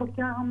 تو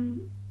کیا ہم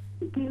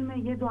دل میں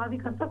یہ دعا بھی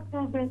کر سکتے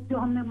ہیں کہ جو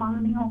ہم نے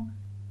مانگنی ہو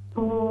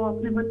تو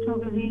اپنے بچوں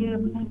کے لیے،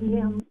 اپنے لیے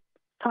ہم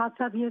ساتھ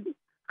ساتھ یہ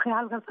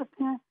خیال کر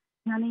سکتے ہیں؟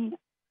 یعنی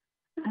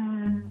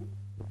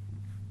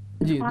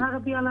سبحان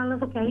ربی الاعلیٰ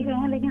تو کہہ ہی رہے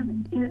ہیں، لیکن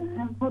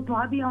وہ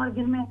دعا بھی ہمارے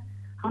دل میں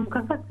ہم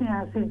کر سکتے ہیں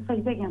ایسے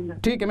سجدے کے اندر.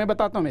 ٹھیک ہے، میں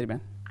بتاتا ہوں میری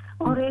بہن.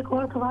 اور ایک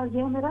اور سوال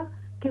یہ ہے میرا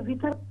کہ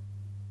وطر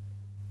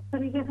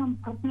طریقے سے ہم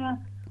پڑھتے ہیں،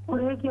 اور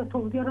ایک یہ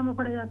سعودی عرب میں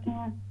پڑھے جاتے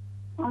ہیں،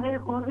 اور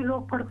ایک اور بھی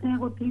لوگ پڑھتے ہیں،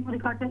 وہ 3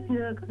 رکعت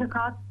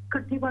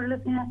اکٹھی پڑھ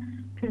لیتے ہیں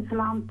پھر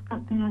سلام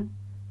کرتے ہیں.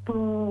 تو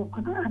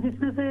جس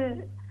میں سے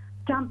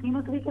کیا ہم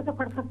تینوں طریقے سے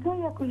پڑھ سکتے ہیں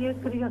یا کوئی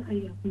ایک طریقہ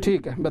صحیح ہے؟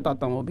 ٹھیک ہے،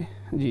 بتاتا ہوں وہ بھی.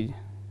 جی جی.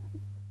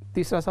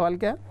 تیسرا سوال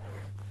کیا ہے؟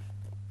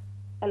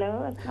 ہیلو،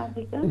 السلام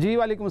علیکم. جی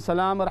وعلیکم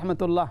السلام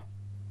ورحمۃ اللہ.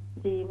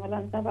 جی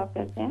مولانا صاحب آپ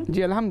کیسے ہیں؟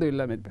 جی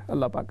الحمدللہ میرے پہ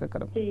اللہ پاک کا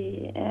کرم.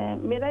 جی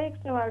میرا ایک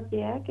سوال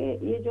یہ ہے کہ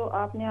یہ جو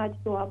آپ نے آج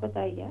دعا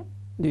بتائی ہے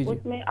جی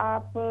اس میں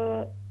آپ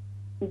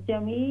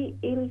جمیع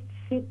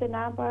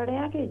الفتنہ پڑھ رہے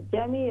ہیں کہ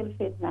جمیع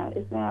الفتنہ؟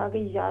 اس میں آگے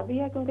یا بھی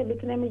ہے کیونکہ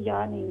لکھنے میں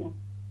یا نہیں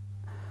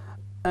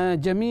ہے.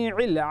 جمیع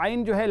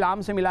العین جو ہے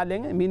لام سے ملا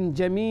دیں گے، من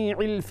جمیع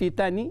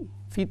الفتنی،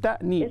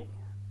 فتنی،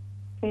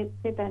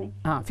 فتنی.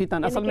 ہاں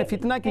فتن، اصل میں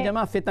فتنہ کی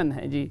جمع فتن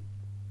ہے. جی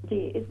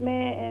جی. اس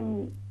میں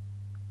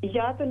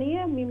یا تو نہیں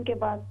ہے میم کے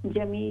بعد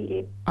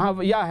جمیع؟ ہاں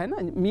یا ہے نا،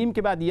 میم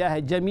کے بعد یا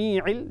ہے، جمیع،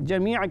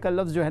 جمیع کا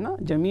لفظ جو ہے نا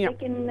جمیع،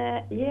 لیکن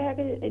یہ ہے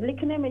کہ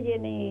لکھنے میں یہ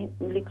نہیں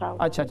لکھا ہوا۔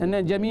 اچھا اچھا،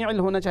 نہیں جمیع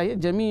ہونا چاہیے،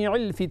 جمیع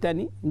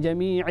الفتن،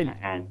 جمیع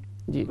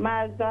جی ما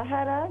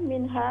ظہر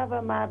منہا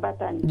و ما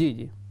بطن۔ جی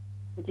جی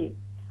جی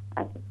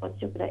اچھا، بہت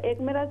شکریہ۔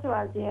 ایک میرا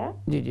سوال یہ ہے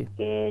جی جی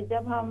کہ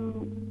جب ہم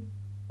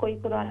کوئی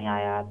قرآن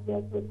آیات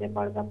جیسے سے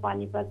پڑھ کر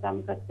پانی پر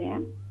دم کرتے ہیں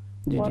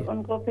جی اور جی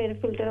ان کو پھر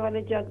فلٹر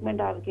والے جگ میں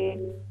ڈال کے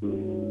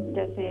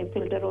جیسے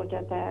فلٹر ہو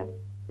جاتا ہے،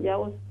 یا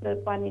اس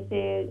پانی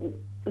سے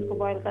اس کو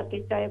بوائل کر کے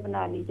چائے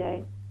بنا لی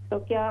جائے، تو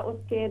کیا اس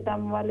کے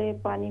دم والے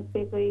پانی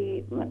پہ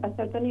کوئی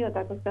اثر تو نہیں ہوتا؟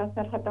 اس کا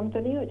اثر ختم تو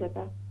نہیں ہو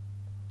جاتا؟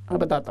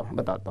 بتاتا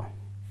ہوں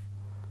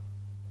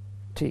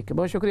ٹھیک ہے،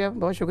 بہت شکریہ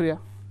بہت شکریہ۔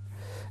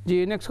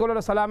 جی نیکسٹ کالر،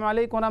 السلام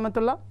علیکم ورحمۃ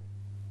اللہ۔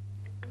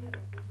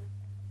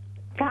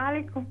 السلام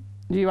علیکم۔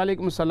 جی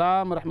وعلیکم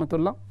السلام ورحمۃ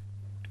اللہ۔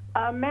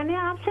 میں نے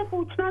آپ سے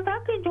پوچھنا تھا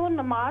کہ جو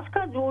نماز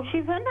کا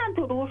جوشف ہے نا،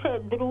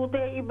 درود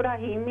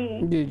ابراہیمی،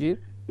 جی جی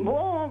وہ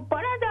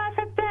پڑھا جا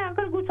سکتا ہے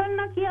اگر غسل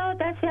نہ کیا ہو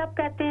جیسے آپ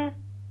کہتے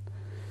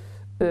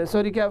ہیں؟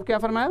 سوری کیا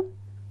فرمایا؟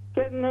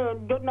 کہ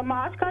جو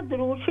نماز کا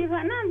درود شریف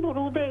ہے نا،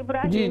 درود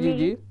ابراہیمی، جی جی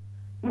جی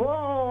وہ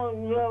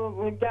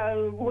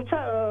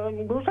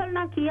غسل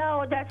نہ کیا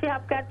ہو جیسے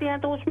آپ کہتے ہیں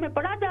تو اس میں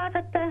پڑھا جا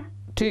سکتا ہے؟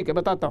 ٹھیک ہے،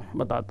 بتاتا ہوں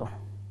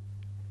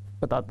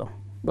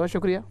بہت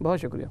شکریہ بہت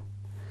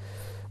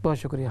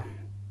شکریہ،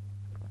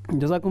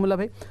 جزاکم اللہ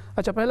بھائی۔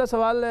 اچھا، پہلا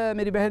سوال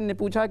میری بہن نے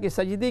پوچھا کہ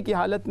سجدے کی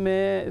حالت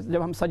میں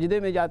جب ہم سجدے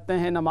میں جاتے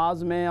ہیں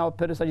نماز میں، اور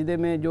پھر سجدے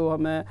میں جو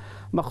ہمیں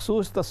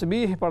مخصوص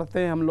تسبیح پڑھتے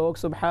ہیں ہم لوگ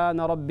سبحان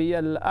ربی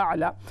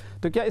الاعلی،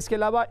 تو کیا اس کے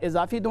علاوہ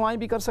اضافی دعائیں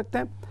بھی کر سکتے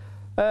ہیں؟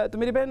 تو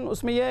میری بہن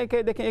اس میں یہ ہے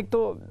کہ دیکھیں، ایک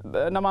تو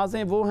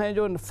نمازیں وہ ہیں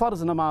جو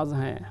فرض نماز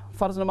ہیں،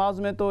 فرض نماز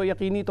میں تو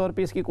یقینی طور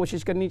پہ اس کی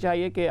کوشش کرنی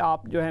چاہیے کہ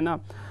آپ جو ہے نا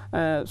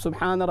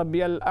سبحان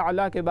ربی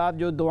الاعلی کے بعد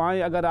جو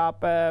دعائیں اگر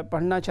آپ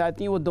پڑھنا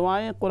چاہتی ہیں وہ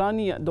دعائیں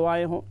قرآنی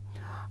دعائیں ہوں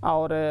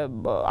اور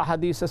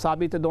احادیث سے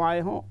ثابت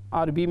دعائیں ہوں،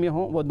 عربی میں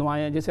ہوں وہ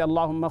دعائیں، جیسے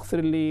اللہم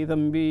اغفر لی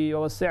ذنبی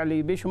ووسع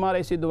لی، بے شمار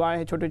ایسی دعائیں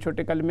ہیں، چھوٹے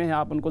چھوٹے کلمے ہیں،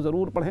 آپ ان کو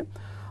ضرور پڑھیں،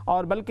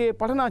 اور بلکہ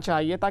پڑھنا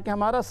چاہیے تاکہ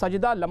ہمارا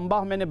سجدہ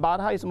لمبا، میں نے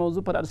بارہا اس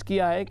موضوع پر عرض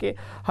کیا ہے کہ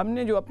ہم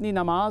نے جو اپنی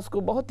نماز کو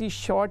بہت ہی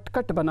شارٹ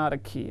کٹ بنا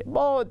رکھی ہے،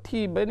 بہت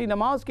ہی یعنی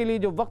نماز کے لیے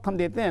جو وقت ہم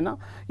دیتے ہیں نا،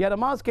 یا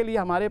نماز کے لیے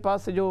ہمارے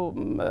پاس جو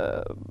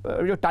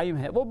ٹائم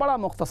ہے وہ بڑا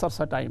مختصر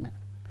سا ٹائم ہے،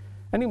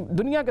 یعنی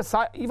دنیا کے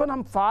ایون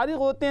ہم فارغ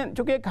ہوتے ہیں،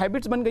 چونکہ ایک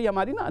ہیبٹس بن گئی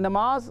ہماری نا،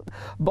 نماز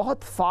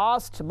بہت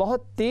فاسٹ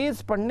بہت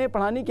تیز پڑھنے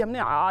پڑھانے کی ہم نے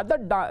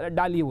عادت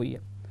ڈالی ہوئی ہے،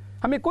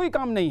 ہمیں کوئی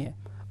کام نہیں ہے،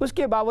 اس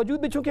کے باوجود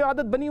بھی چونکہ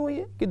عادت بنی ہوئی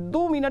ہے کہ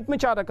 2 منٹ میں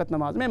 4 رکعت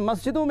نماز۔ میں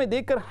مسجدوں میں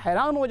دیکھ کر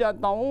حیران ہو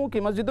جاتا ہوں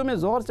کہ مسجدوں میں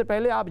ظہر سے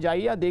پہلے آپ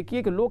جائیے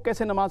دیکھیے کہ لوگ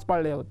کیسے نماز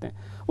پڑھ رہے ہوتے ہیں،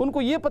 ان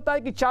کو یہ پتہ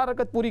ہے کہ 4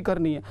 رکعت پوری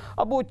کرنی ہے،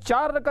 اب وہ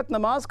 4 رکعت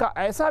نماز کا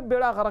ایسا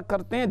بیڑا غرق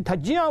کرتے ہیں،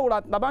 دھجیاں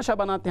تماشا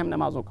بناتے ہیں ہم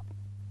نمازوں کا۔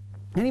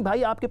 یعنی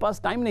بھائی آپ کے پاس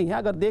ٹائم نہیں ہے،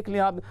 اگر دیکھ لیں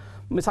آپ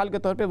مثال کے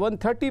طور پہ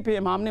 1:30 پہ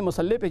امام نے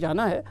مصلی پہ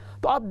جانا ہے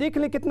تو آپ دیکھ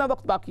لیں کتنا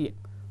وقت باقی ہے،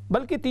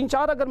 بلکہ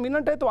 3-4 اگر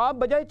منٹ ہے تو آپ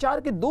بجائے 4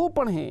 کے 2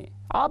 پڑھیں،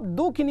 آپ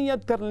 2 کی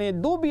نیت کر لیں،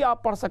 2 بھی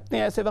آپ پڑھ سکتے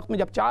ہیں ایسے وقت میں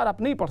جب 4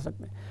 آپ نہیں پڑھ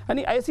سکتے،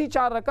 یعنی ایسی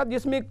 4 رکعت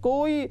جس میں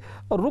کوئی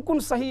رکن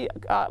صحیح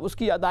اس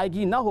کی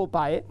ادائیگی نہ ہو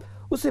پائے،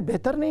 اس سے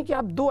بہتر نہیں کہ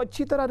آپ 2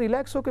 اچھی طرح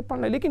ریلیکس ہو کے پڑھ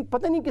لیں۔ لیکن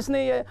پتہ نہیں کس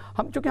نے یہ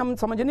چونکہ ہم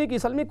سمجھنے کی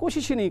اصل میں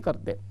کوشش ہی نہیں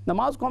کرتے،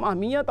 نماز کو ہم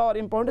اہمیت اور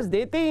امپورٹنس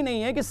دیتے ہی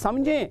نہیں ہیں کہ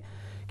سمجھیں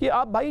کہ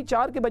آپ بھائی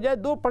 4 کے بجائے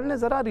 2 پڑھ لیں،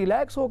 ذرا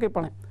ریلیکس ہو کے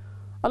پڑھیں۔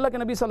 اللہ کے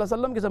نبی صلی اللہ علیہ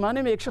وسلم کے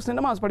زمانے میں ایک شخص نے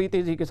نماز پڑھی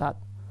تیزی کے ساتھ،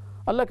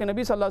 اللہ کے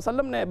نبی صلی اللہ علیہ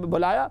وسلم نے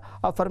بلایا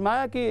اور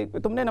فرمایا کہ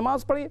تم نے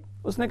نماز پڑھی؟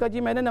 اس نے کہا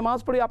جی میں نے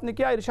نماز پڑھی۔ آپ نے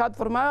کیا ارشاد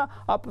فرمایا؟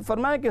 آپ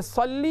فرمایا کہ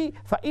صلی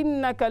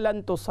فإنک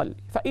لن تصلی،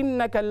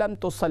 فإنک لن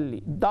تصلی،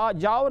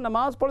 جاؤ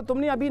نماز پڑھ، تم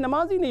نے ابھی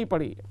نماز ہی نہیں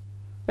پڑھی۔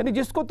 یعنی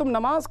جس کو تم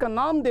نماز کا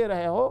نام دے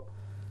رہے ہو،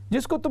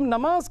 جس کو تم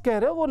نماز کہہ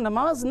رہے ہو، وہ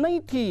نماز نہیں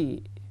تھی،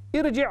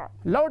 ارجع،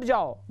 لوٹ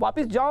جاؤ،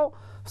 واپس جاؤ،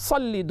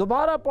 صلی،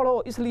 دوبارہ پڑھو،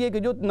 اس لیے کہ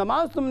جو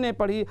نماز تم نے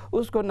پڑھی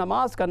اس کو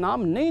نماز کا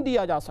نام نہیں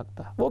دیا جا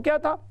سکتا۔ وہ کیا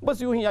تھا؟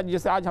 بس یوں ہی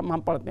جیسے آج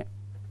ہم پڑھتے ہیں،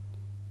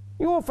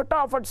 یوں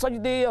فٹافٹ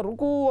سجدے اور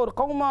رکوع اور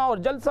قومہ اور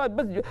جلسہ،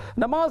 بس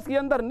نماز کے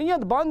اندر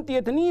نیت باندھتی ہے،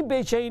 اتنی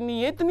بے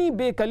چینی، اتنی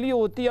بے کلی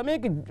ہوتی ہے ہمیں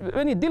کہ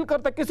یعنی دل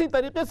کرتا کسی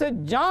طریقے سے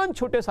جان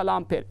چھوٹے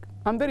سلام پھیر۔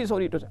 ہم ویری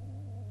سوری ٹو سے،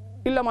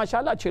 اللہ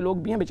ماشاءاللہ اچھے لوگ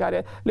بھی ہیں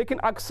بیچارے، لیکن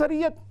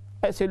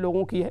اکثریت ایسے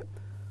لوگوں کی ہے۔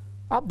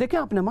 آپ دیکھیں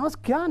آپ نماز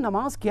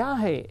کیا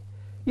ہے،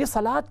 یہ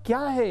صلاۃ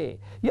کیا ہے،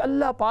 یہ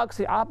اللہ پاک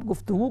سے آپ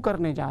گفتگو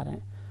کرنے جا رہے ہیں،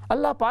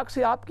 اللہ پاک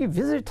سے آپ کی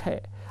وزٹ ہے،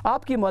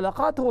 آپ کی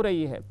ملاقات ہو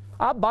رہی ہے،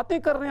 آپ باتیں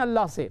کر رہے ہیں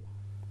اللہ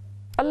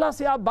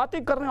سے آپ باتیں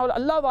کر رہے ہیں، اور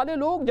اللہ والے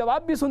لوگ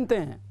جواب بھی سنتے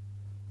ہیں۔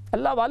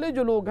 اللہ والے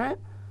جو لوگ ہیں،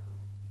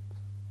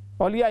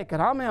 اولیاء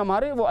کرام ہیں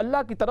ہمارے، وہ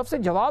اللہ کی طرف سے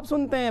جواب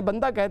سنتے ہیں۔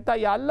 بندہ کہتا ہے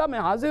یا اللہ میں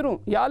حاضر ہوں،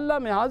 یا اللہ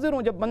میں حاضر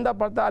ہوں، جب بندہ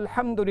پڑھتا ہے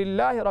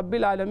الحمدللہ رب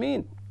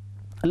العالمین،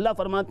 اللہ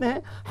فرماتے ہیں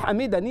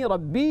حمیدنی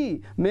ربی،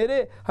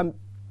 میرے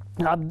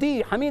عبدی،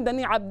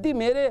 حمیدنی عبدی،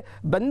 میرے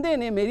بندے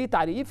نے میری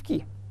تعریف کی،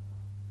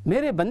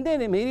 میرے بندے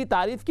نے میری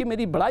تعریف کی،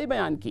 میری بڑائی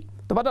بیان کی۔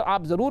 تو مطلب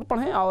آپ ضرور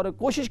پڑھیں اور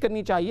کوشش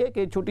کرنی چاہیے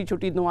کہ چھوٹی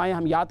چھوٹی دعائیں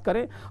ہم یاد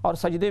کریں اور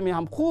سجدے میں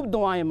ہم خوب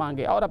دعائیں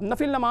مانگیں. اور اب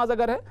نفل نماز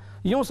اگر ہے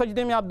یوں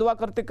سجدے میں آپ دعا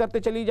کرتے کرتے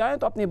چلی جائیں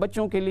تو اپنے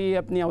بچوں کے لیے،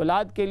 اپنی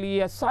اولاد کے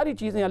لیے ساری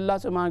چیزیں اللہ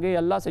سے مانگیں،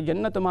 اللہ سے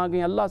جنت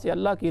مانگیں، اللہ سے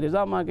اللہ کی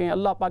رضا مانگیں،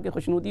 اللہ پاک کی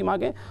خوشنودی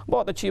مانگیں.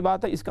 بہت اچھی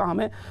بات ہے. اس کا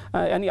ہمیں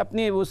یعنی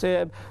اپنے اس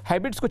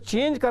ہیبٹس کو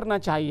چینج کرنا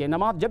چاہیے.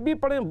 نماز جب بھی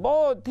پڑھیں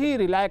بہت ہی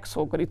ریلیکس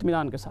ہو کر،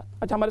 اطمینان کے ساتھ.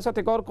 اچھا ہمارے ساتھ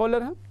ایک اور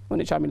کالر ہیں،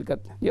 انہیں شامل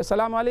کرتے ہیں. جی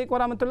السلام علیکم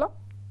ورحمۃ اللہ.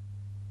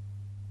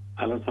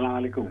 السلام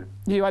علیکم.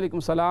 جی وعلیکم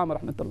السلام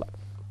ورحمۃ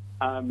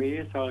اللہ. میں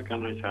یہ سوال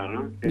کرنا چاہ رہا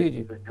ہوں کہ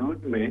جی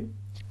سجود میں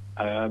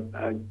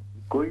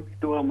کوئی بھی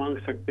دعا مانگ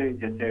سکتے ہیں،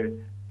 جیسے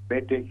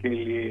بیٹے کے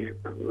لیے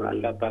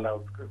اللہ تعالیٰ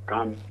اس کا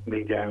کام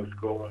مل جائے اس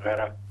کو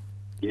وغیرہ،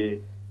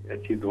 یہ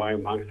اچھی دعائیں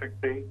مانگ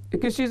سکتے ہیں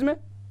کس چیز میں؟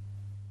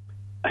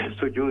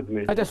 سجود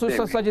میں.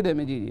 اچھا سجدے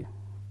میں. جی جی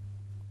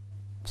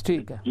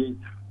ٹھیک ہے.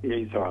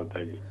 یہی سوال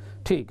تھا. جی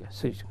ٹھیک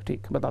ہے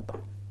ٹھیک بتاتا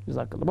ہوں.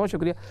 جزاک اللہ، بہت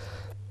شکریہ.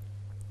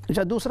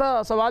 اچھا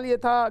دوسرا سوال یہ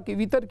تھا کہ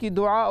وطر کی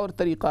دعا اور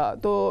طریقہ.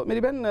 تو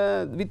میری بہن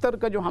وطر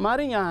کا جو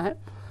ہمارے یہاں ہے،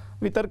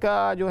 وطر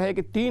کا جو ہے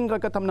کہ 3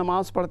 رکعت ہم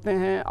نماز پڑھتے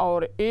ہیں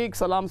اور 1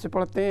 سلام سے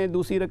پڑھتے ہیں.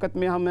 دوسری رکعت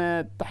میں ہم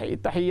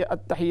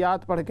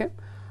تحیات پڑھ کے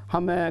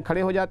ہم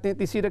کھڑے ہو جاتے ہیں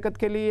تیسری رکعت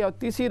کے لیے، اور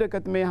تیسری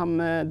رکعت میں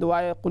ہم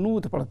دعائے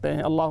قنوت پڑھتے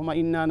ہیں. اللہم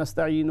انا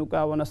نستعینک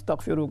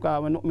ونستغفرک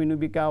ونؤمن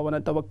بک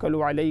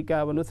ونتوکل علیک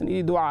ونثنی.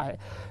 یہ دعا ہے.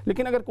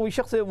 لیکن اگر کوئی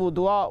شخص وہ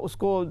دعا اس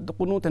کو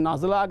قنوت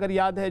نازلہ اگر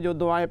یاد ہے، جو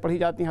دعائیں پڑھی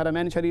جاتی ہیں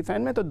حرمین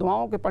شریفین میں، تو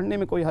دعاؤں کے پڑھنے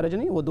میں کوئی حرج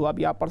نہیں. وہ دعا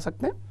بھی آپ پڑھ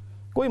سکتے ہیں،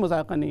 کوئی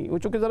مذائقہ نہیں. وہ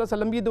چونکہ ذرا سا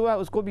لمبی دعا ہے،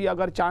 اس کو بھی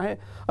اگر چاہیں.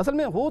 اصل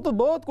میں ہو تو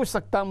بہت کچھ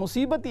سکتا.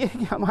 مصیبت یہ ہے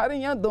کہ ہمارے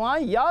یہاں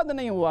دعائیں یاد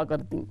نہیں ہوا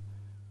کرتی.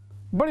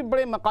 بڑے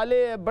بڑے مقالے،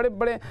 بڑے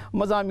بڑے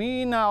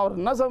مضامین اور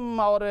نظم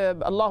اور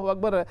اللہ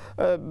اکبر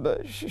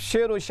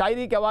شعر و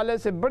شاعری کے حوالے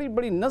سے بڑی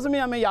بڑی نظمیں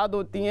ہمیں یاد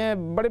ہوتی ہیں،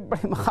 بڑے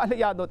بڑے مقالے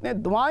یاد ہوتے ہیں.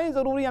 دعائیں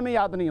ضروری ہمیں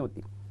یاد نہیں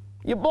ہوتی.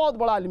 یہ بہت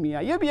بڑا المیہ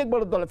ہے. یہ بھی ایک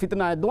بڑا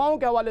فتنہ ہے، دعاؤں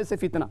کے حوالے سے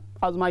فتنہ،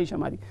 آزمائش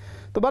ہماری.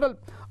 تو بہرحال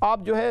آپ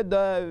جو ہے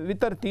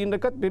وطر 3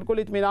 رکعت بالکل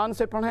اطمینان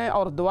سے پڑھیں،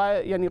 اور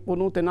دعائیں یعنی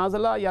قنوت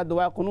نازلہ یا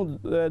دعائے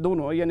قنوت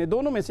دونوں، یعنی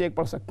دونوں میں سے ایک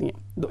پڑھ سکتی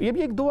ہیں. یہ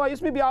بھی ایک دعا،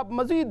 اس میں بھی آپ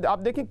مزید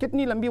آپ دیکھیں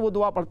کتنی لمبی وہ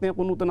دعا پڑھتے ہیں،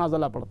 قنوت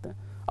نازلہ پڑھتے ہیں.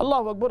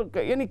 اللہ اکبر،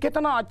 یعنی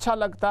کتنا اچھا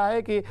لگتا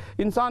ہے کہ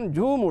انسان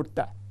جھوم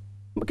اٹھتا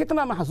ہے،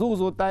 کتنا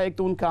محظوظ ہوتا ہے. ایک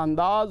تو ان کا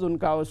انداز، ان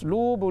کا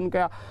اسلوب، ان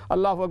کا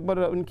اللہ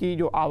اکبر ان کی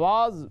جو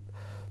آواز.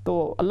 تو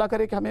اللہ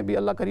کرے کہ ہمیں بھی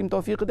اللہ کریم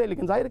توفیق دے.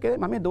 لیکن ظاہر کہ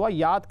ہمیں دعا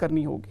یاد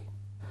کرنی ہوگی.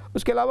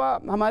 اس کے علاوہ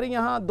ہمارے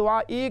یہاں دعا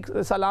 1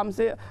 سلام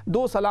سے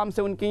 2 سلام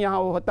سے ان کے یہاں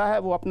وہ ہوتا ہے،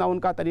 وہ اپنا ان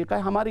کا طریقہ ہے.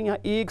 ہمارے یہاں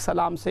 1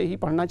 سلام سے ہی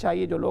پڑھنا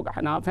چاہیے جو لوگ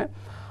حناف ہیں،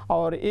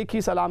 اور 1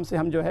 ہی سلام سے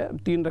ہم جو ہے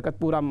 3 رکعت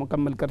پورا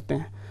مکمل کرتے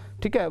ہیں.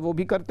 ٹھیک ہے، وہ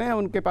بھی کرتے ہیں،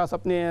 ان کے پاس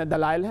اپنے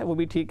دلائل ہیں، وہ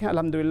بھی ٹھیک ہیں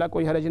الحمدللہ،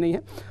 کوئی حرج نہیں ہے.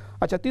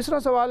 اچھا تیسرا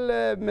سوال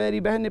میری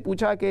بہن نے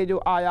پوچھا کہ جو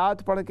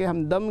آیات پڑھ کے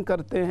ہم دم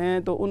کرتے ہیں،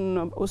 تو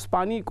اس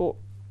پانی کو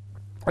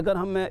اگر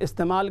ہم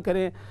استعمال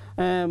کریں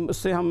اس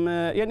سے ہم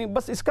یعنی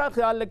بس اس کا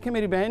خیال رکھیں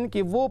میری بہن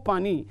کہ وہ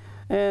پانی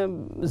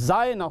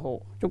ضائع نہ ہو،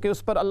 کیونکہ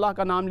اس پر اللہ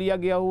کا نام لیا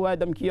گیا ہوا ہے،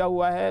 دم کیا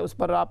ہوا ہے، اس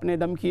پر آپ نے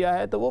دم کیا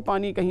ہے. تو وہ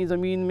پانی کہیں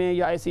زمین میں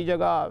یا ایسی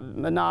جگہ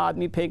نہ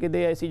آدمی پھینک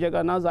دے، ایسی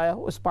جگہ نہ ضائع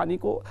ہو. اس پانی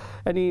کو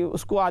یعنی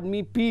اس کو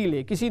آدمی پی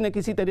لے، کسی نہ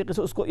کسی طریقے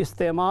سے اس کو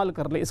استعمال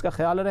کر لے. اس کا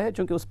خیال رہے،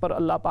 چونکہ اس پر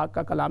اللہ پاک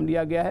کا کلام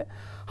لیا گیا ہے.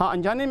 ہاں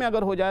انجانے میں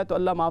اگر ہو جائے تو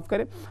اللہ معاف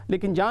کرے،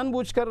 لیکن جان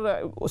بوجھ کر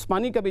اس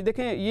پانی کا بھی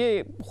دیکھیں.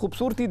 یہ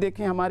خوبصورتی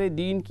دیکھیں ہمارے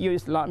دین کی اور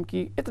اسلام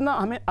کی. اتنا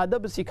ہمیں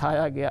ادب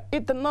سکھایا گیا،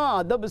 اتنا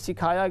ادب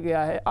سکھایا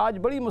گیا ہے. آج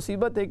بڑی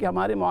مصیبت ہے کہ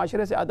ہمارے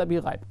معاشرے سے ادب ہی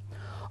غائب.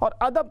 اور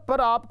ادب پر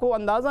آپ کو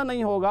اندازہ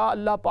نہیں ہوگا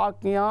اللہ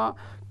پاک کے یہاں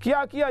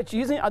کیا کیا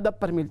چیزیں ادب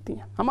پر ملتی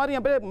ہیں. ہمارے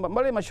یہاں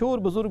بڑے مشہور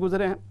بزرگ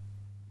گزرے ہیں،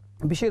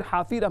 بشیر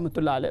حافی رحمۃ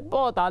اللہ علیہ،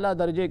 بہت اعلیٰ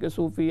درجے کے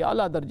صوفی،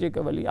 اعلیٰ درجے کے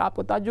ولی. آپ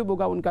کو تعجب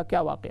ہوگا ان کا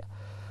کیا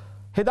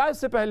واقعہ. ہدایت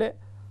سے پہلے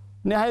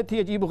نہایت ہی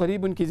عجیب و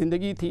غریب ان کی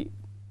زندگی تھی،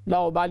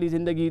 لاؤبالی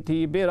زندگی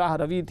تھی، بے راہ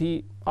روی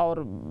تھی، اور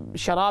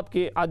شراب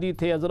کے عادی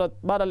تھے حضرت.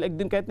 بہرحال ایک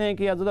دن کہتے ہیں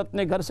کہ حضرت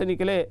نے گھر سے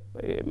نکلے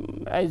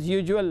ایز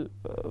یوجول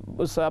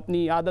اس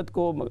اپنی عادت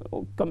کو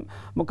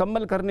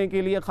مکمل کرنے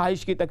کے لیے،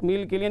 خواہش کی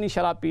تکمیل کے لیے، یعنی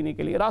شراب پینے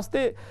کے لیے.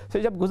 راستے سے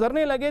جب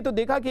گزرنے لگے تو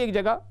دیکھا کہ ایک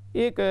جگہ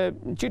ایک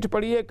چٹ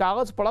پڑی ہے،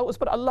 کاغذ پڑا، اس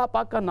پر اللہ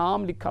پاک کا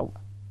نام لکھا ہوا.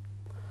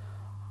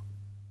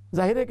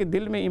 ظاہر ہے کہ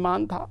دل میں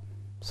ایمان تھا،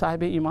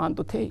 صاحب ایمان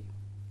تو تھے ہی،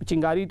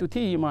 چنگاری تو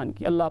تھی ایمان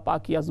کی. اللہ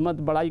پاک کی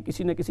عظمت بڑائی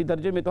کسی نہ کسی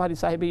درجے میں تو ہر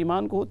صاحب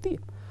ایمان کو ہوتی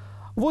ہے.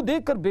 وہ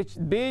دیکھ کر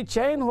بے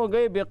چین ہو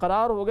گئے، بے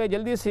قرار ہو گئے.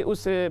 جلدی سے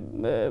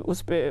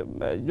اس پہ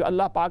جو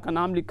اللہ پاک کا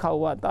نام لکھا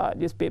ہوا تھا،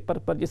 جس پیپر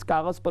پر، جس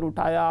کاغذ پر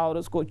اٹھایا اور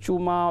اس کو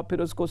چوما، پھر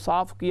اس کو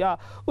صاف کیا.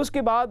 اس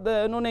کے بعد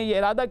انہوں نے یہ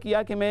ارادہ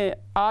کیا کہ میں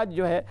آج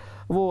جو ہے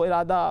وہ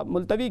ارادہ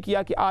ملتوی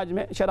کیا کہ آج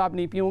میں شراب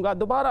نہیں پیوں گا.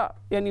 دوبارہ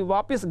یعنی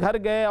واپس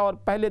گھر گئے اور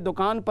پہلے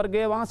دکان پر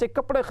گئے، وہاں سے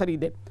کپڑے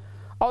خریدے،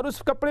 اور اس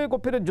کپڑے کو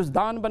پھر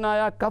جزدان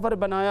بنایا، کور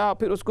بنایا،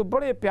 پھر اس کو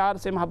بڑے پیار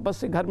سے محبت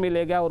سے گھر میں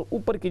لے گیا اور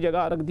اوپر کی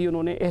جگہ رکھ دی.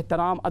 انہوں نے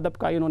احترام ادب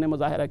کا انہوں نے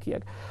مظاہرہ کیا.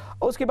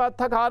 اس کے بعد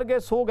تھک ہار گئے،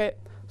 سو گئے.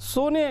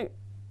 سونے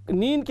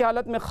نیند کی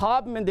حالت میں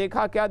خواب میں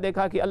دیکھا، کیا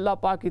دیکھا کہ اللہ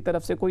پاک کی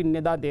طرف سے کوئی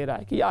ندا دے رہا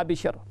ہے کہ یا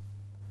بشر،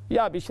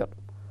 یا بشر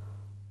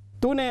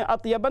تو نے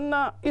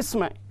اطیبنا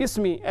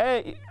اسمی،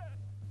 اے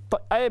تو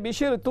اے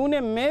بشر تو نے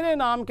میرے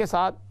نام کے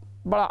ساتھ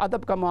بڑا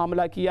ادب کا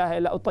معاملہ کیا ہے،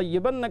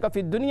 لَأُطَيِّبَنَّكَ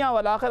فِي الدُّنْيَا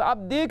وَالْآخِرَةِ،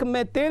 اب دیکھ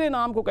میں تیرے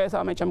نام کو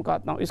کیسا میں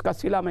چمکاتا ہوں، اس کا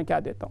صلہ میں کیا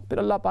دیتا ہوں۔ پھر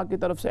اللہ پاک کی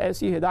طرف سے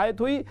ایسی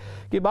ہدایت ہوئی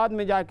کہ بعد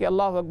میں جا کے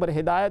اللہ اکبر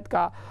ہدایت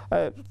کا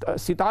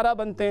ستارہ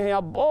بنتے ہیں۔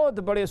 اب بہت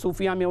بڑے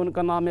صوفیہ میں ان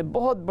کا نام ہے،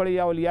 بہت بڑے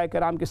اولیاء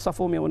کرام کے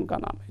صفوں میں ان کا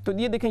نام ہے۔ تو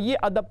یہ دیکھیں یہ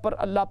ادب پر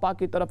اللہ پاک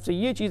کی طرف سے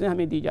یہ چیزیں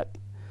ہمیں دی جاتی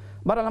ہیں۔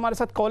 بہرحال ہمارے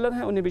ساتھ کالر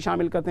ہیں، انہیں بھی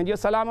شامل کرتے ہیں۔ جی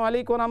السلام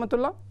علیکم ورحمۃ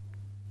اللہ۔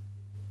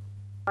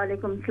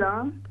 وعلیکم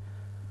السلام۔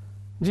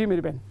 جی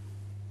میری بہن۔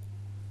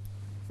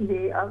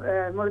 جی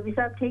مولوی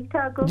صاحب ٹھیک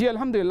ٹھاک ہو؟ جی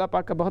الحمدللہ،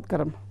 پاک کا بہت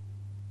کرم۔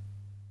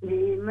 جی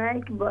میں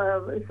ایک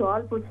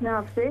سوال پوچھنا ہے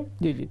آپ سے۔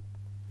 جی جی۔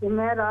 کہ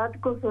میں رات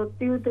کو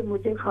سوتی ہوں تو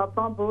مجھے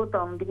خواباں بہت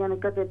آؤندیاں نے،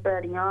 کدے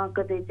پیڑیاں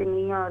کدے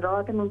چنگیاں،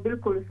 رات میں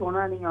بالکل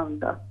سونا نہیں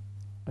آتا۔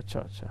 اچھا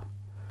اچھا۔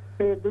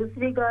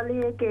 دوسری گل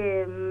یہ ہے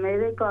کہ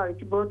میرے گھر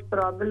چ بہت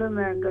پرابلم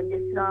ہے، کہ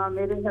جس طرح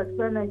میرے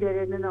ہسبینڈ ہے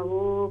جڑے نے نا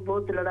وہ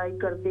بہت لڑائی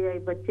کرتے ہیں،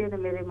 بچے نے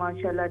میرے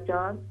ماشاءاللہ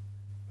 4،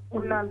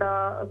 انہاں دا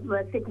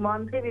ویسے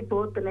کماندے بھی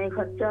بہت نہیں،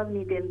 خرچہ بھی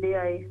نہیں دیندے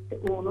آئے، تے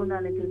ہن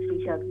انہاں نے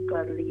دوسری شادی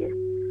کر لی ہے۔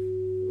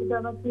 ادا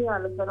میں کی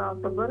حال کراں،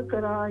 صبر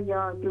کراں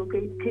یا کیونکہ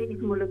اتنے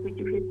اس ملک وچ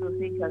پھر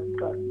دوسری شادی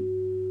کر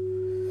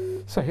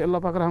لی؟ صحیح، اللہ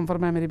پاک رحم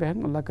فرمائے میری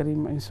بہن، اللہ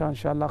کریم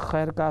انشاءاللہ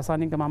خیر کا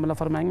آسانی کا معاملہ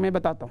فرمائیں گے۔ میں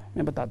بتاتا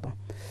ہوں۔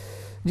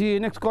 جی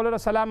نیکسٹ کالر،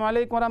 السلام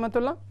علیکم ورحمۃ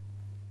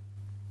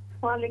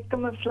اللہ۔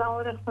 وعلیکم السلام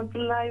ورحمۃ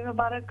اللہ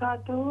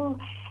وبرکاتہ۔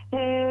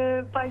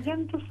 بھائی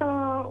جان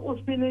تساں اس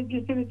دن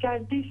جس دن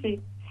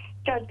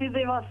چیلٹی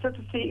دے واسطے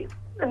تسی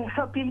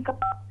اپیل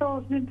کرتا،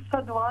 اس دن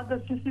تساں دعا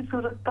دسی سی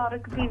سورۃ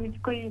طارق دے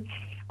وچ کوئی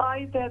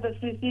آیت ہے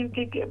دسی سی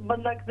کہ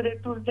بندہ کدھر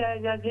ٹر جائے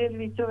یا جیل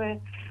وچ ہوئے،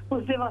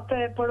 اس دے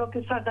واسطے پڑھو کہ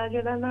ساڈا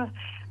جڑا نا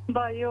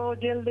بھائی وہ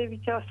جیل دے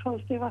وچ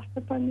اس دے واسطے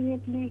پڑھنی ہے،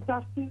 پلیز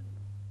دس دیو،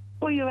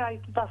 کوئی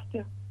آیت دس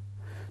دیو۔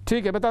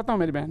 ٹھیک ہے، بتاتا ہوں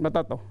میری بہن،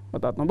 بتاتا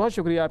ہوں۔ بہت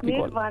شکریہ آپ کی کال،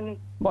 مہربانی،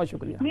 بہت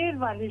شکریہ،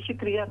 مہربانی،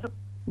 شکریہ،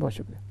 بہت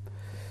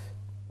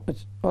شکریہ۔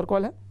 اچھا اور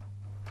کال ہے؟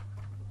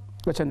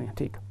 اچھا نہیں،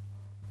 ٹھیک۔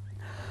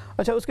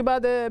 اچھا اس کے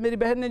بعد میری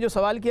بہن نے جو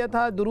سوال کیا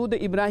تھا درود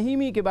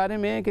ابراہیمی کے بارے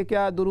میں، کہ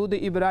کیا درود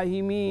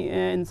ابراہیمی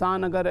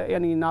انسان اگر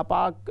یعنی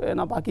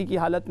ناپاکی کی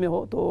حالت میں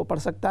ہو تو پڑھ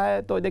سکتا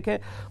ہے؟ تو دیکھیں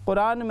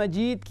قرآن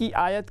مجید کی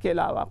آیت کے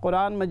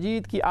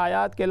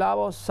آیات کے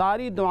علاوہ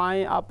ساری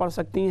دعائیں آپ پڑھ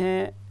سکتی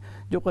ہیں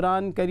جو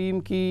قرآن کریم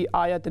کی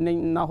آیت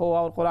نہ ہو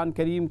اور قرآن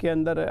کریم کے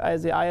اندر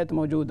ایز آیت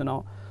موجود نہ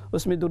ہو۔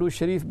 اس میں درود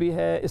شریف بھی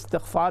ہے،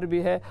 استغفار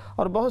بھی ہے،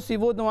 اور بہت سی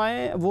وہ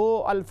دعائیں،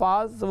 وہ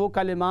الفاظ، وہ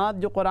کلمات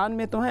جو قرآن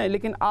میں تو ہیں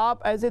لیکن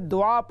آپ ایز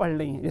دعا پڑھ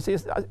لیں۔ جیسے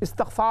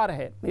استغفار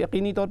ہے،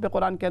 یقینی طور پہ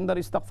قرآن کے اندر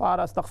استغفار،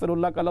 استغفر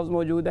اللہ کا لفظ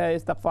موجود ہے،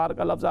 استغفار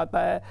کا لفظ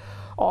آتا ہے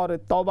اور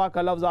توبہ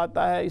کا لفظ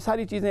آتا ہے، یہ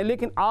ساری چیزیں،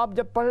 لیکن آپ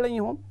جب پڑھ رہی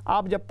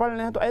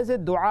ہوں، تو ایز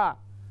دعا،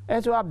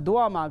 ایسے آپ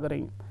دعا مانگ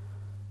رہی ہیں۔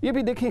 یہ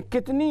بھی دیکھیں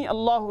کتنی،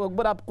 اللہ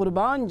اکبر، آپ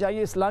قربان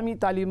جائیے، اسلامی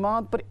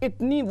تعلیمات پر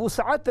اتنی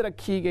وسعت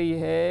رکھی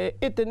گئی ہے،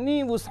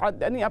 اتنی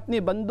وسعت، یعنی اپنے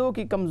بندوں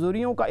کی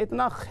کمزوریوں کا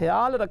اتنا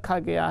خیال رکھا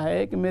گیا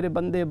ہے کہ میرے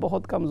بندے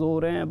بہت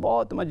کمزور ہیں،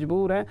 بہت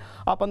مجبور ہیں۔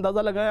 آپ اندازہ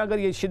لگائیں اگر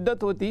یہ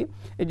شدت ہوتی،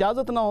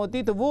 اجازت نہ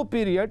ہوتی، تو وہ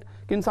پیریڈ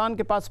کہ انسان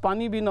کے پاس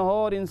پانی بھی نہ ہو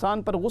اور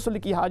انسان پر غسل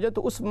کی حاجت،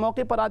 تو اس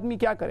موقع پر آدمی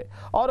کیا کرے؟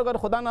 اور اگر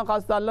خدا نہ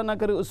خواستہ اللہ نہ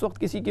کرے اس وقت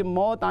کسی کی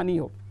موت آنی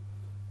ہو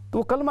تو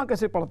وہ کلمہ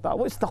کیسے پڑھتا،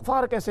 وہ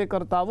استغفار کیسے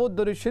کرتا، وہ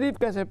درود شریف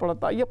کیسے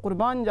پڑھتا؟ یہ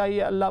قربان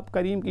جائیے اللہ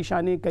کریم کی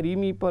شان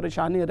کریمی پر،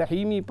 شان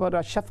رحیمی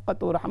پر،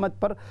 شفقت و رحمت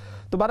پر۔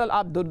 تو بہرحال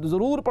آپ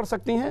ضرور پڑھ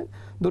سکتی ہیں،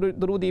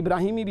 درود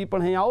ابراہیمی بھی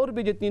پڑھیں، اور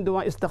بھی جتنی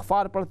دعا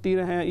استغفار پڑھتی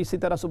رہیں، اسی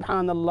طرح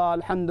سبحان اللہ،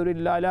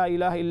 الحمدللہ، لا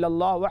الہ الا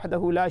اللہ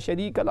وحدہ لا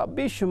شریک لہ،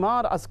 بے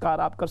شمار اذکار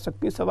آپ کر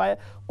سکتی ہیں سوائے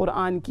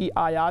قرآن کی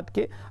آیات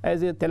کے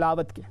ایز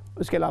تلاوت کے،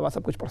 اس کے علاوہ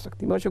سب کچھ پڑھ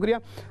سکتی ہیں۔ بہت شکریہ۔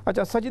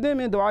 اچھا سجدے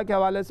میں دعا کے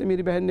حوالے سے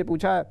میری بہن نے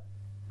پوچھا ہے،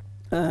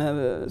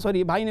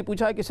 بھائی نے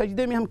پوچھا ہے کہ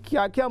سجدے میں ہم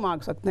کیا کیا مانگ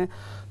سکتے ہیں؟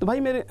 تو بھائی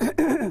میں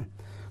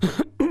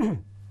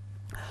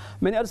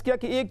نے عرض کیا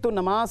کہ ایک تو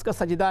نماز کا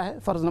سجدہ ہے،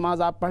 فرض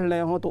نماز آپ پڑھ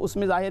رہے ہوں تو اس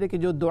میں ظاہر ہے کہ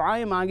جو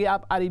دعائیں مانگیں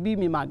آپ عربی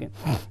میں مانگیں،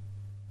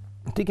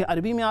 ٹھیک ہے،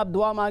 عربی میں آپ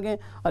دعا مانگیں،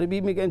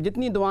 عربی میں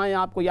جتنی دعائیں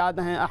آپ کو یاد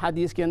ہیں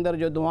احادیث کے اندر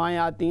جو دعائیں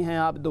آتی ہیں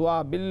آپ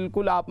دعا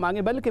بالکل آپ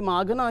مانگیں، بلکہ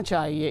مانگنا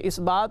چاہیے، اس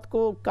بات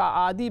کو کا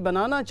عادی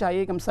بنانا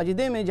چاہیے کہ ہم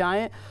سجدے میں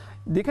جائیں۔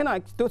 دیکھیں نا،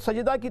 تو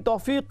سجدہ کی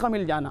توفیق کا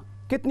مل جانا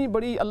کتنی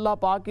بڑی اللہ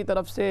پاک کی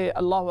طرف سے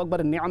اللہ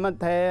اکبر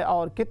نعمت ہے،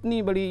 اور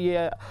کتنی بڑی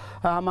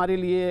یہ ہمارے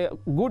لیے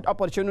گڈ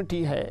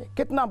اپرچونٹی ہے،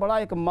 کتنا بڑا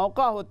ایک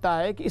موقع ہوتا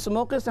ہے کہ اس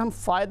موقع سے ہم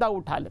فائدہ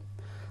اٹھا لیں۔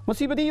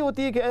 مصیبت یہ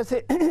ہوتی ہے کہ ایسے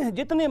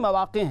جتنے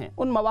مواقع ہیں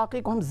ان مواقع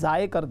کو ہم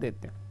ضائع کر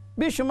دیتے ہیں۔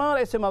 بے شمار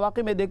ایسے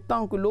مواقع میں دیکھتا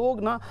ہوں کہ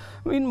لوگ نا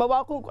ان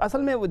مواقع کو،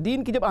 اصل میں وہ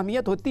دین کی جب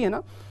اہمیت ہوتی ہے نا،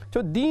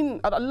 جو دین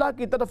اور اللہ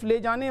کی طرف لے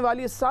جانے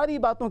والی ساری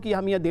باتوں کی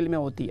اہمیت دل میں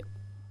ہوتی ہے۔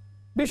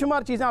 بے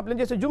شمار چیزیں آپ لیں،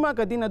 جیسے جمعہ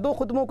کا دن ہے، 2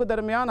 خطبوں کے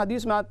درمیان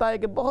حدیث میں آتا ہے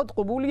کہ بہت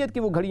قبولیت کی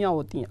وہ گھڑیاں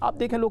ہوتی ہیں۔ آپ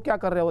دیکھیں لوگ کیا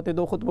کر رہے ہوتے ہیں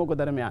 2 خطبوں کے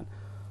درمیان،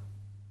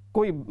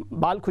 کوئی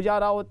بال کھجا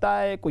رہا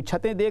ہوتا ہے، کوئی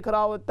چھتیں دیکھ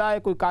رہا ہوتا ہے،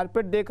 کوئی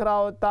کارپیٹ دیکھ رہا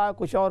ہوتا ہے،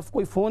 کچھ اور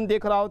کوئی فون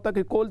دیکھ رہا ہوتا ہے،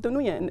 کوئی کال تو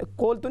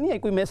نہیں ہے،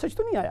 کوئی میسج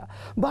تو نہیں آیا۔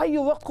 بھائی یہ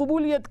وقت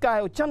قبولیت کا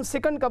ہے، چند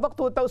سیکنڈ کا وقت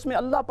ہوتا ہے، اس میں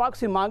اللہ پاک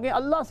سے مانگیں،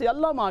 اللہ سے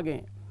اللہ مانگیں،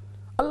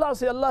 اللہ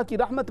سے اللہ کی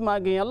رحمت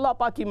مانگیں، اللہ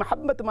پاک کی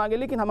محبت مانگیں،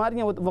 لیکن ہمارے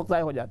یہاں وقت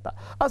ضائع ہو جاتا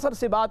ہے۔ عصر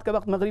سے بعد کا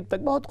وقت مغرب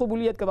تک بہت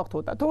قبولیت کا وقت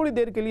ہوتا ہے، تھوڑی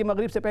دیر کے لیے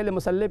مغرب سے پہلے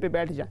مصلی پہ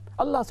بیٹھ جائیں،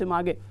 اللہ سے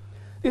مانگیں۔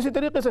 اسی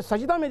طریقے سے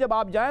سجدہ میں جب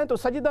آپ جائیں تو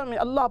سجدہ میں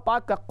اللہ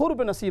پاک کا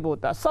قرب نصیب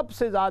ہوتا ہے۔ سب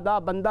سے زیادہ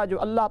بندہ جو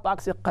اللہ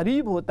پاک سے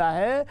قریب ہوتا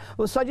ہے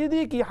وہ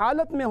سجدے کی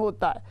حالت میں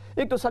ہوتا ہے۔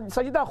 ایک تو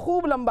سجدہ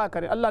خوب لمبا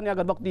کریں، اللہ نے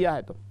اگر وقت دیا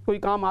ہے تو، کوئی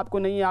کام آپ کو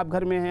نہیں ہے، آپ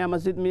گھر میں ہیں یا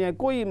مسجد میں ہیں،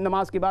 کوئی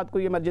نماز کے بعد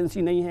کوئی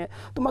ایمرجنسی نہیں ہے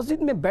تو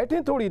مسجد میں بیٹھیں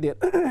تھوڑی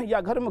دیر، یا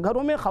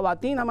گھروں میں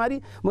خواتین ہماری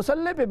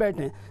مصلی پہ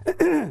بیٹھیں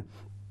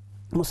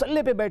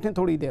مصلی پہ بیٹھیں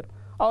تھوڑی دیر،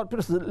 اور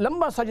پھر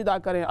لمبا سجدہ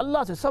کریں،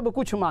 اللہ سے سب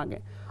کچھ مانگیں۔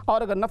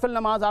 اور اگر نفل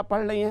نماز آپ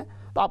پڑھ رہی ہیں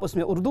تو آپ اس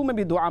میں اردو میں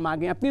بھی دعا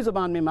مانگیں، اپنی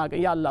زبان میں مانگیں،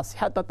 یا اللہ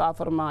صحت عطا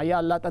فرما، یا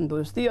اللہ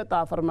تندرستی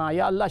عطا فرما،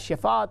 یا اللہ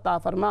شفا عطا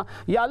فرما،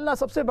 یا اللہ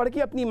سب سے بڑھ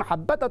کے اپنی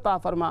محبت عطا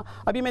فرما۔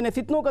 ابھی میں نے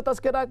فتنوں کا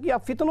تذکرہ کیا،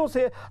 فتنوں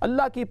سے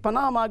اللہ کی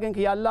پناہ مانگیں کہ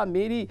یا اللہ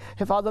میری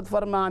حفاظت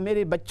فرما،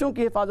 میرے بچوں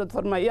کی حفاظت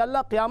فرما، یا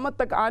اللہ قیامت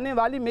تک آنے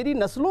والی میری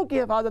نسلوں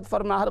کی حفاظت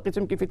فرما ہر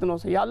قسم کی فتنوں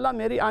سے، یا اللہ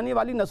میری آنے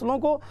والی نسلوں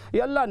کو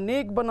یا اللہ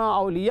نیک بنا،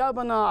 اولیاء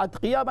بنا،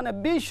 اتقیاء بنا۔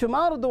 بے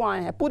شمار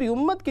دعائیں ہیں، پوری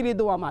امت کے لیے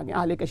دعا مانگیں،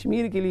 اہل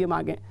کشمیر کے لیے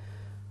مانگیں،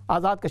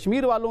 آزاد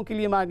کشمیر والوں کے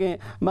لیے مانگیں،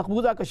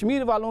 مقبوضہ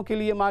کشمیر والوں کے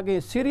لیے مانگیں،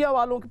 سیریا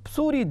والوں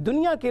پوری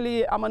دنیا کے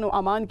لیے امن و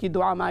امان کی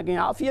دعا مانگیں،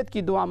 عافیت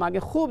کی دعا مانگیں،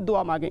 خوب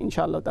دعا مانگیں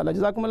انشاءاللہ تعالی۔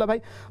 جزاکم اللہ بھائی۔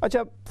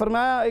 اچھا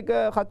فرمایا، ایک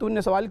خاتون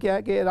نے سوال کیا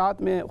ہے کہ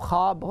رات میں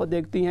خواب بہت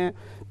دیکھتی ہیں،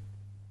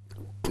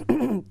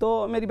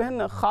 تو میری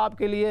بہن خواب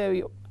کے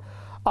لیے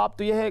آپ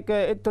تو یہ ہے کہ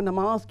ایک تو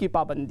نماز کی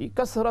پابندی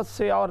کثرت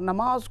سے، اور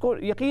نماز کو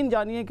یقین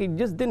جانیے کہ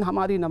جس دن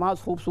ہماری نماز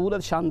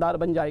خوبصورت شاندار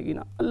بن جائے گی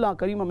نا، اللہ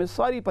کریم ہمیں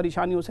ساری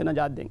پریشانیوں سے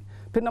نجات دیں گے۔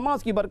 پھر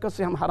نماز کی برکت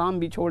سے ہم حرام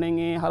بھی چھوڑیں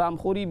گے، حرام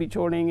خوری بھی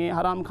چھوڑیں گے،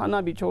 حرام کھانا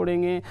بھی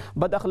چھوڑیں گے،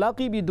 بد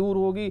اخلاقی بھی دور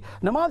ہوگی۔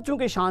 نماز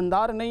چونکہ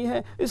شاندار نہیں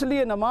ہے، اس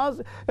لیے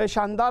نماز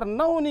شاندار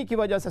نہ ہونے کی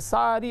وجہ سے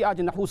ساری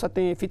آج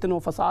نحوستیں، فتن و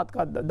فساد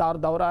کا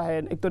دورہ ہے۔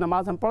 ایک تو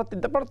نماز ہم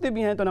پڑھتے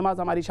بھی ہیں تو نماز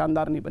ہماری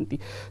شاندار نہیں بنتی،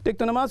 تو ایک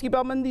تو نماز کی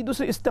پابندی،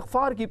 دوسری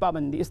استغفار کی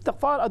پابندی،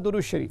 استغفار اور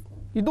درود شریف،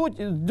 یہ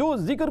جو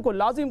ذکر کو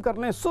لازم کر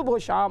لیں صبح و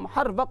شام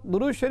ہر وقت،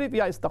 درود شریف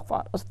یا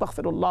استغفار،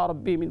 استغفر اللہ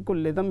ربی من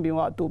کل ذنب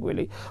واتوب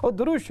الیہ، اور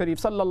درود شریف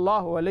صلی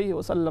اللہ علیہ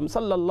وسلم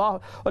صلی اللہ۔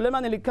 علماء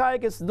نے لکھا ہے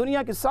کہ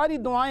دنیا کی ساری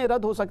دعائیں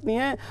رد ہو سکتی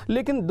ہیں،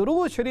 لیکن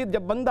درود شریف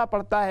جب بندہ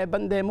پڑھتا ہے،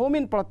 بندے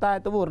مومن پڑھتا ہے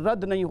تو وہ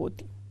رد نہیں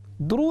ہوتی۔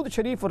 درود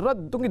شریف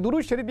رد، کیونکہ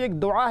درود شریف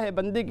ایک دعا ہے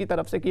بندے کی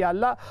طرف سے کہ یا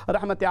اللہ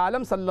رحمت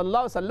عالم صلی اللہ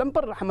علیہ وسلم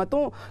پر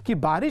رحمتوں کی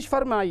بارش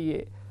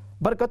فرمائیے،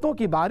 برکتوں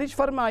کی بارش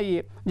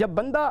فرمائیے۔ جب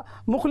بندہ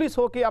مخلص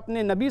ہو کے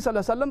اپنے نبی صلی اللہ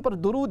علیہ وسلم پر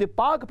درود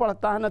پاک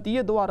پڑھتا ہے نا تو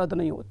یہ دعا رد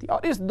نہیں ہوتی،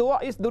 اور اس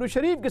درود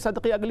شریف کے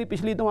صدقے اگلی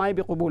پچھلی دعائیں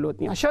بھی قبول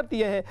ہوتی ہیں۔ شرط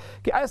یہ ہے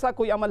کہ ایسا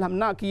کوئی عمل ہم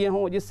نہ کیے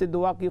ہوں جس سے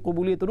دعا کی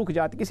قبولیت رک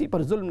جاتی۔ کسی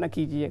پر ظلم نہ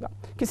کیجیے گا،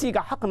 کسی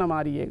کا حق نہ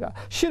ماریے گا،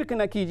 شرک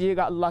نہ کیجیے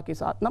گا اللہ کے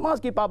ساتھ،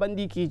 نماز کی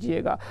پابندی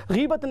کیجیے گا،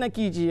 غیبت نہ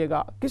کیجیے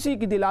گا، کسی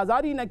کی دل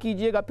آزاری نہ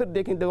کیجیے گا، پھر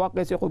دیکھیں دعا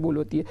کیسے قبول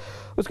ہوتی ہے۔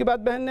 اس کے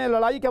بعد بہن نے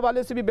لڑائی کے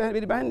حوالے سے بھی،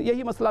 میری بہن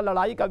یہی مسئلہ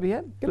لڑائی کا بھی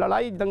ہے کہ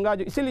لڑائی دنگا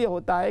جو اسی لیے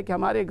ہوتا ہے کہ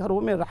ہمارے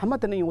گھروں میں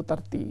رحمت نہیں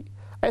اترتی،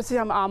 ایسے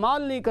ہم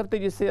اعمال نہیں کرتے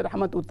جس سے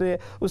رحمت اترے۔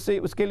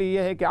 اس کے لیے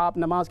یہ ہے کہ آپ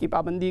نماز کی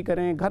پابندی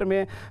کریں، گھر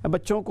میں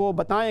بچوں کو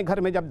بتائیں، گھر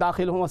میں جب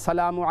داخل ہوں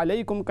السلام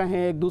علیکم کہیں،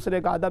 ایک دوسرے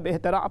کا ادب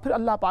احترام، پھر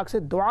اللہ پاک سے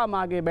دعا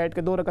مانگیں، بیٹھ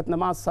کے 2 رکعت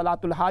نماز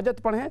صلاۃ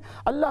الحاجت پڑھیں،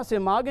 اللہ سے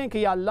مانگیں کہ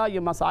یا اللہ یہ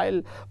مسائل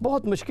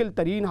بہت مشکل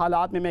ترین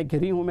حالات میں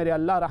گھری ہوں، میرے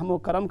اللہ رحم و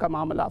کرم کا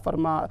معاملہ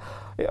فرما،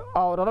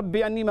 اور رب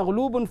انی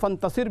مغلوب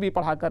فانتصر بھی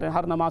پڑھا کریں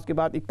ہر نماز کے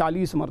بعد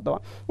 41 مرتبہ۔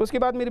 اس کے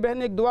بعد میری بہن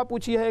نے ایک دعا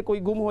پوچھی ہے،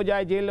 کوئی گم ہو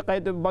جائے، جیل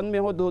قید بند میں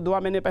ہو، دعا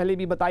میں نے پہلے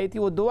بھی بتائی تھی،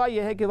 وہ دعا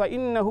یہ ہے کہ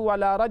وَإِنَّهُ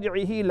عَلَىٰ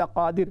رَجْعِهِ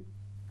لَقَادِرٌ،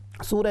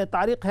 سورہ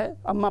طارق ہے،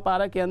 اما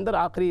پارہ کے اندر،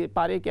 آخری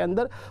پارے کے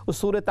اندر اس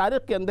سورہ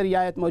طارق کے اندر یہ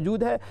آیت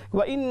موجود ہے،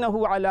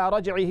 وَإِنَّهُ عَلَىٰ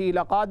رَجْعِهِ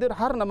لَقَادِرٌ،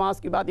 ہر نماز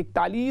کے بعد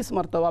 41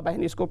 مرتبہ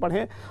بہن اس کو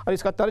پڑھیں، اور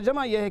اس کا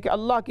ترجمہ یہ ہے کہ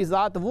اللہ کی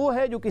ذات وہ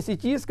ہے جو کسی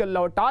چیز کے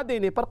لوٹا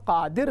دینے پر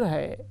قادر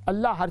ہے۔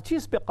 اللہ ہر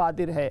چیز پہ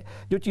قادر ہے،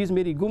 جو چیز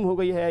میری گم ہو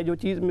گئی ہے، جو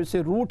چیز مجھ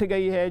سے روٹھ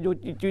گئی ہے، جو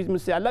چیز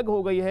مجھ سے الگ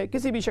ہو گئی ہے،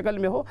 کسی بھی شکل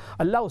میں ہو،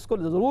 اللہ اس کو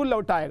ضرور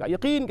لوٹائے گا۔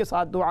 یقین کے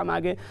ساتھ دعا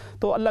مانگیں۔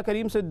 تو اللہ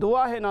کریم سے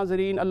دعا ہے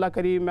ناظرین، اللہ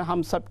کریم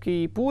ہم سب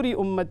کی، پوری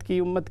امت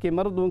کے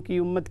مردوں کی،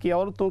 امت کی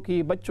عورتوں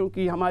کی، بچوں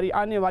کی، ہماری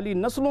آنے والی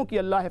نسلوں کی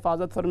اللہ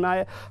حفاظت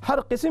فرمائے ہر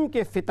قسم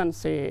کے فتن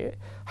سے،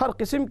 ہر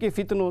قسم کے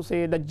فتنوں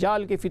سے،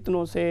 دجال کے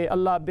فتنوں سے،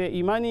 اللہ بے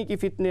ایمانی کی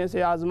فتنے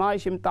سے،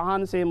 آزمائش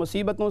امتحان سے،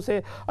 مصیبتوں سے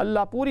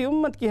اللہ پوری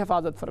امت کی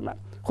حفاظت فرمائے،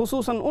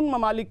 خصوصاً ان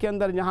ممالک کے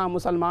اندر جہاں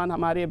مسلمان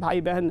ہمارے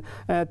بھائی بہن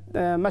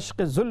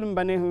مشق ظلم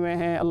بنے ہوئے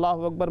ہیں،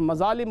 اللہ اکبر،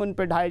 مظالم ان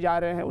پہ ڈھائے جا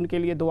رہے ہیں، ان کے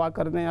لیے دعا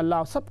کر دیں،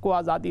 اللہ سب کو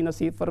آزادی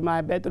نصیب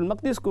فرمائے، بیت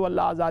المقدس کو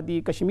اللہ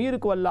آزادی، کشمیر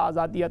کو اللہ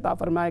آزادی عطا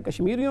فرمائے،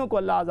 کشمیریوں کو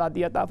اللہ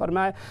آزادی عطا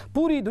فرمائے،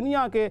 پوری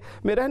دنیا کے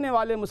میں رہنے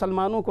والے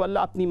مسلمانوں کو اللہ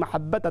اپنی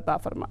محبت عطا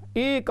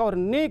فرمائے، ایک اور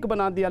نیک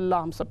بنا دے اللہ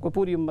ہم سب کو،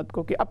 پوری امت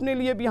کو، کہ اپنے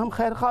لیے بھی ہم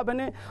خیر خواہ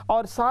بنیں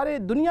اور سارے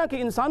دنیا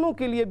کے انسانوں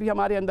کے لیے بھی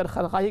ہمارے اندر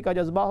خیر خواہی کا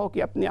جذبہ ہو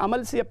کہ اپنے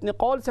عمل سے، اپنے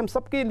قول سے ہم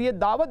سب کے لیے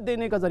دعوت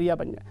دینے کا ذریعہ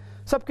بن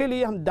جائیں، سب کے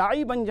لیے ہم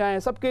داعی بن جائیں،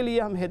 سب کے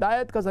لیے ہم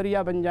ہدایت کا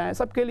ذریعہ بن جائیں،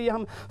 سب کے لیے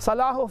ہم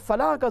صلاح و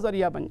فلاح کا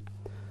ذریعہ بن جائیں۔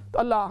 تو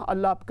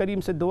اللہ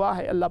کریم سے دعا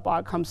ہے اللہ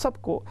پاک ہم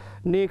سب کو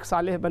نیک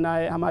صالح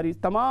بنائے، ہماری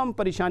تمام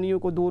پریشانیوں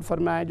کو دور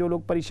فرمائے۔ جو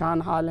لوگ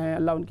پریشان حال ہیں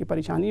اللہ ان کی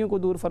پریشانیوں کو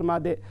دور فرما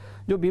دے،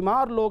 جو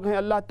بیمار لوگ ہیں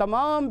اللہ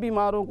تمام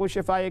بیماروں کو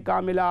شفائے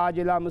کاملہ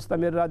عاجلہ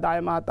مستمرہ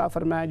دائمہ عطا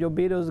فرمائے۔ جو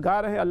بے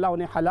روزگار ہیں اللہ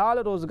انہیں حلال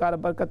روزگار،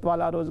 برکت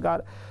والا روزگار،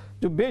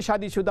 جو بے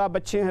شادی شدہ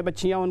بچے ہیں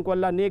بچیاں ان کو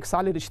اللہ نیک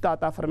صالح رشتہ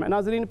عطا فرمائے۔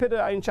 ناظرین پھر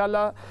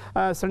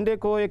انشاءاللہ سنڈے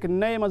کو ایک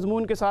نئے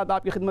مضمون کے ساتھ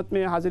آپ کی خدمت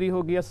میں حاضری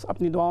ہوگی،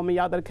 اپنی دعاؤں میں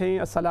یاد رکھیں۔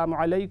 السلام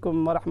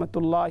علیکم ورحمۃ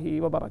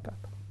اللہ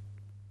وبرکاتہ۔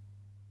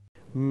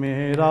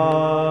 میرا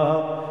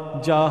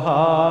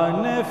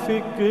جہان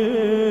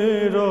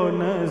فکر و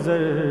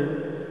نظر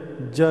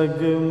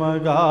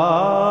جگمگا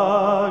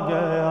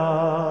گیا،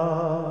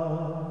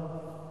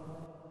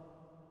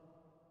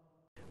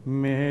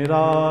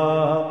 میرا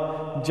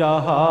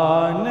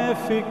جہان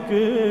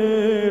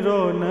فکر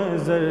و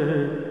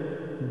نظر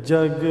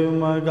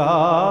جگمگا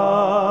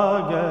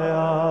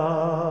گیا۔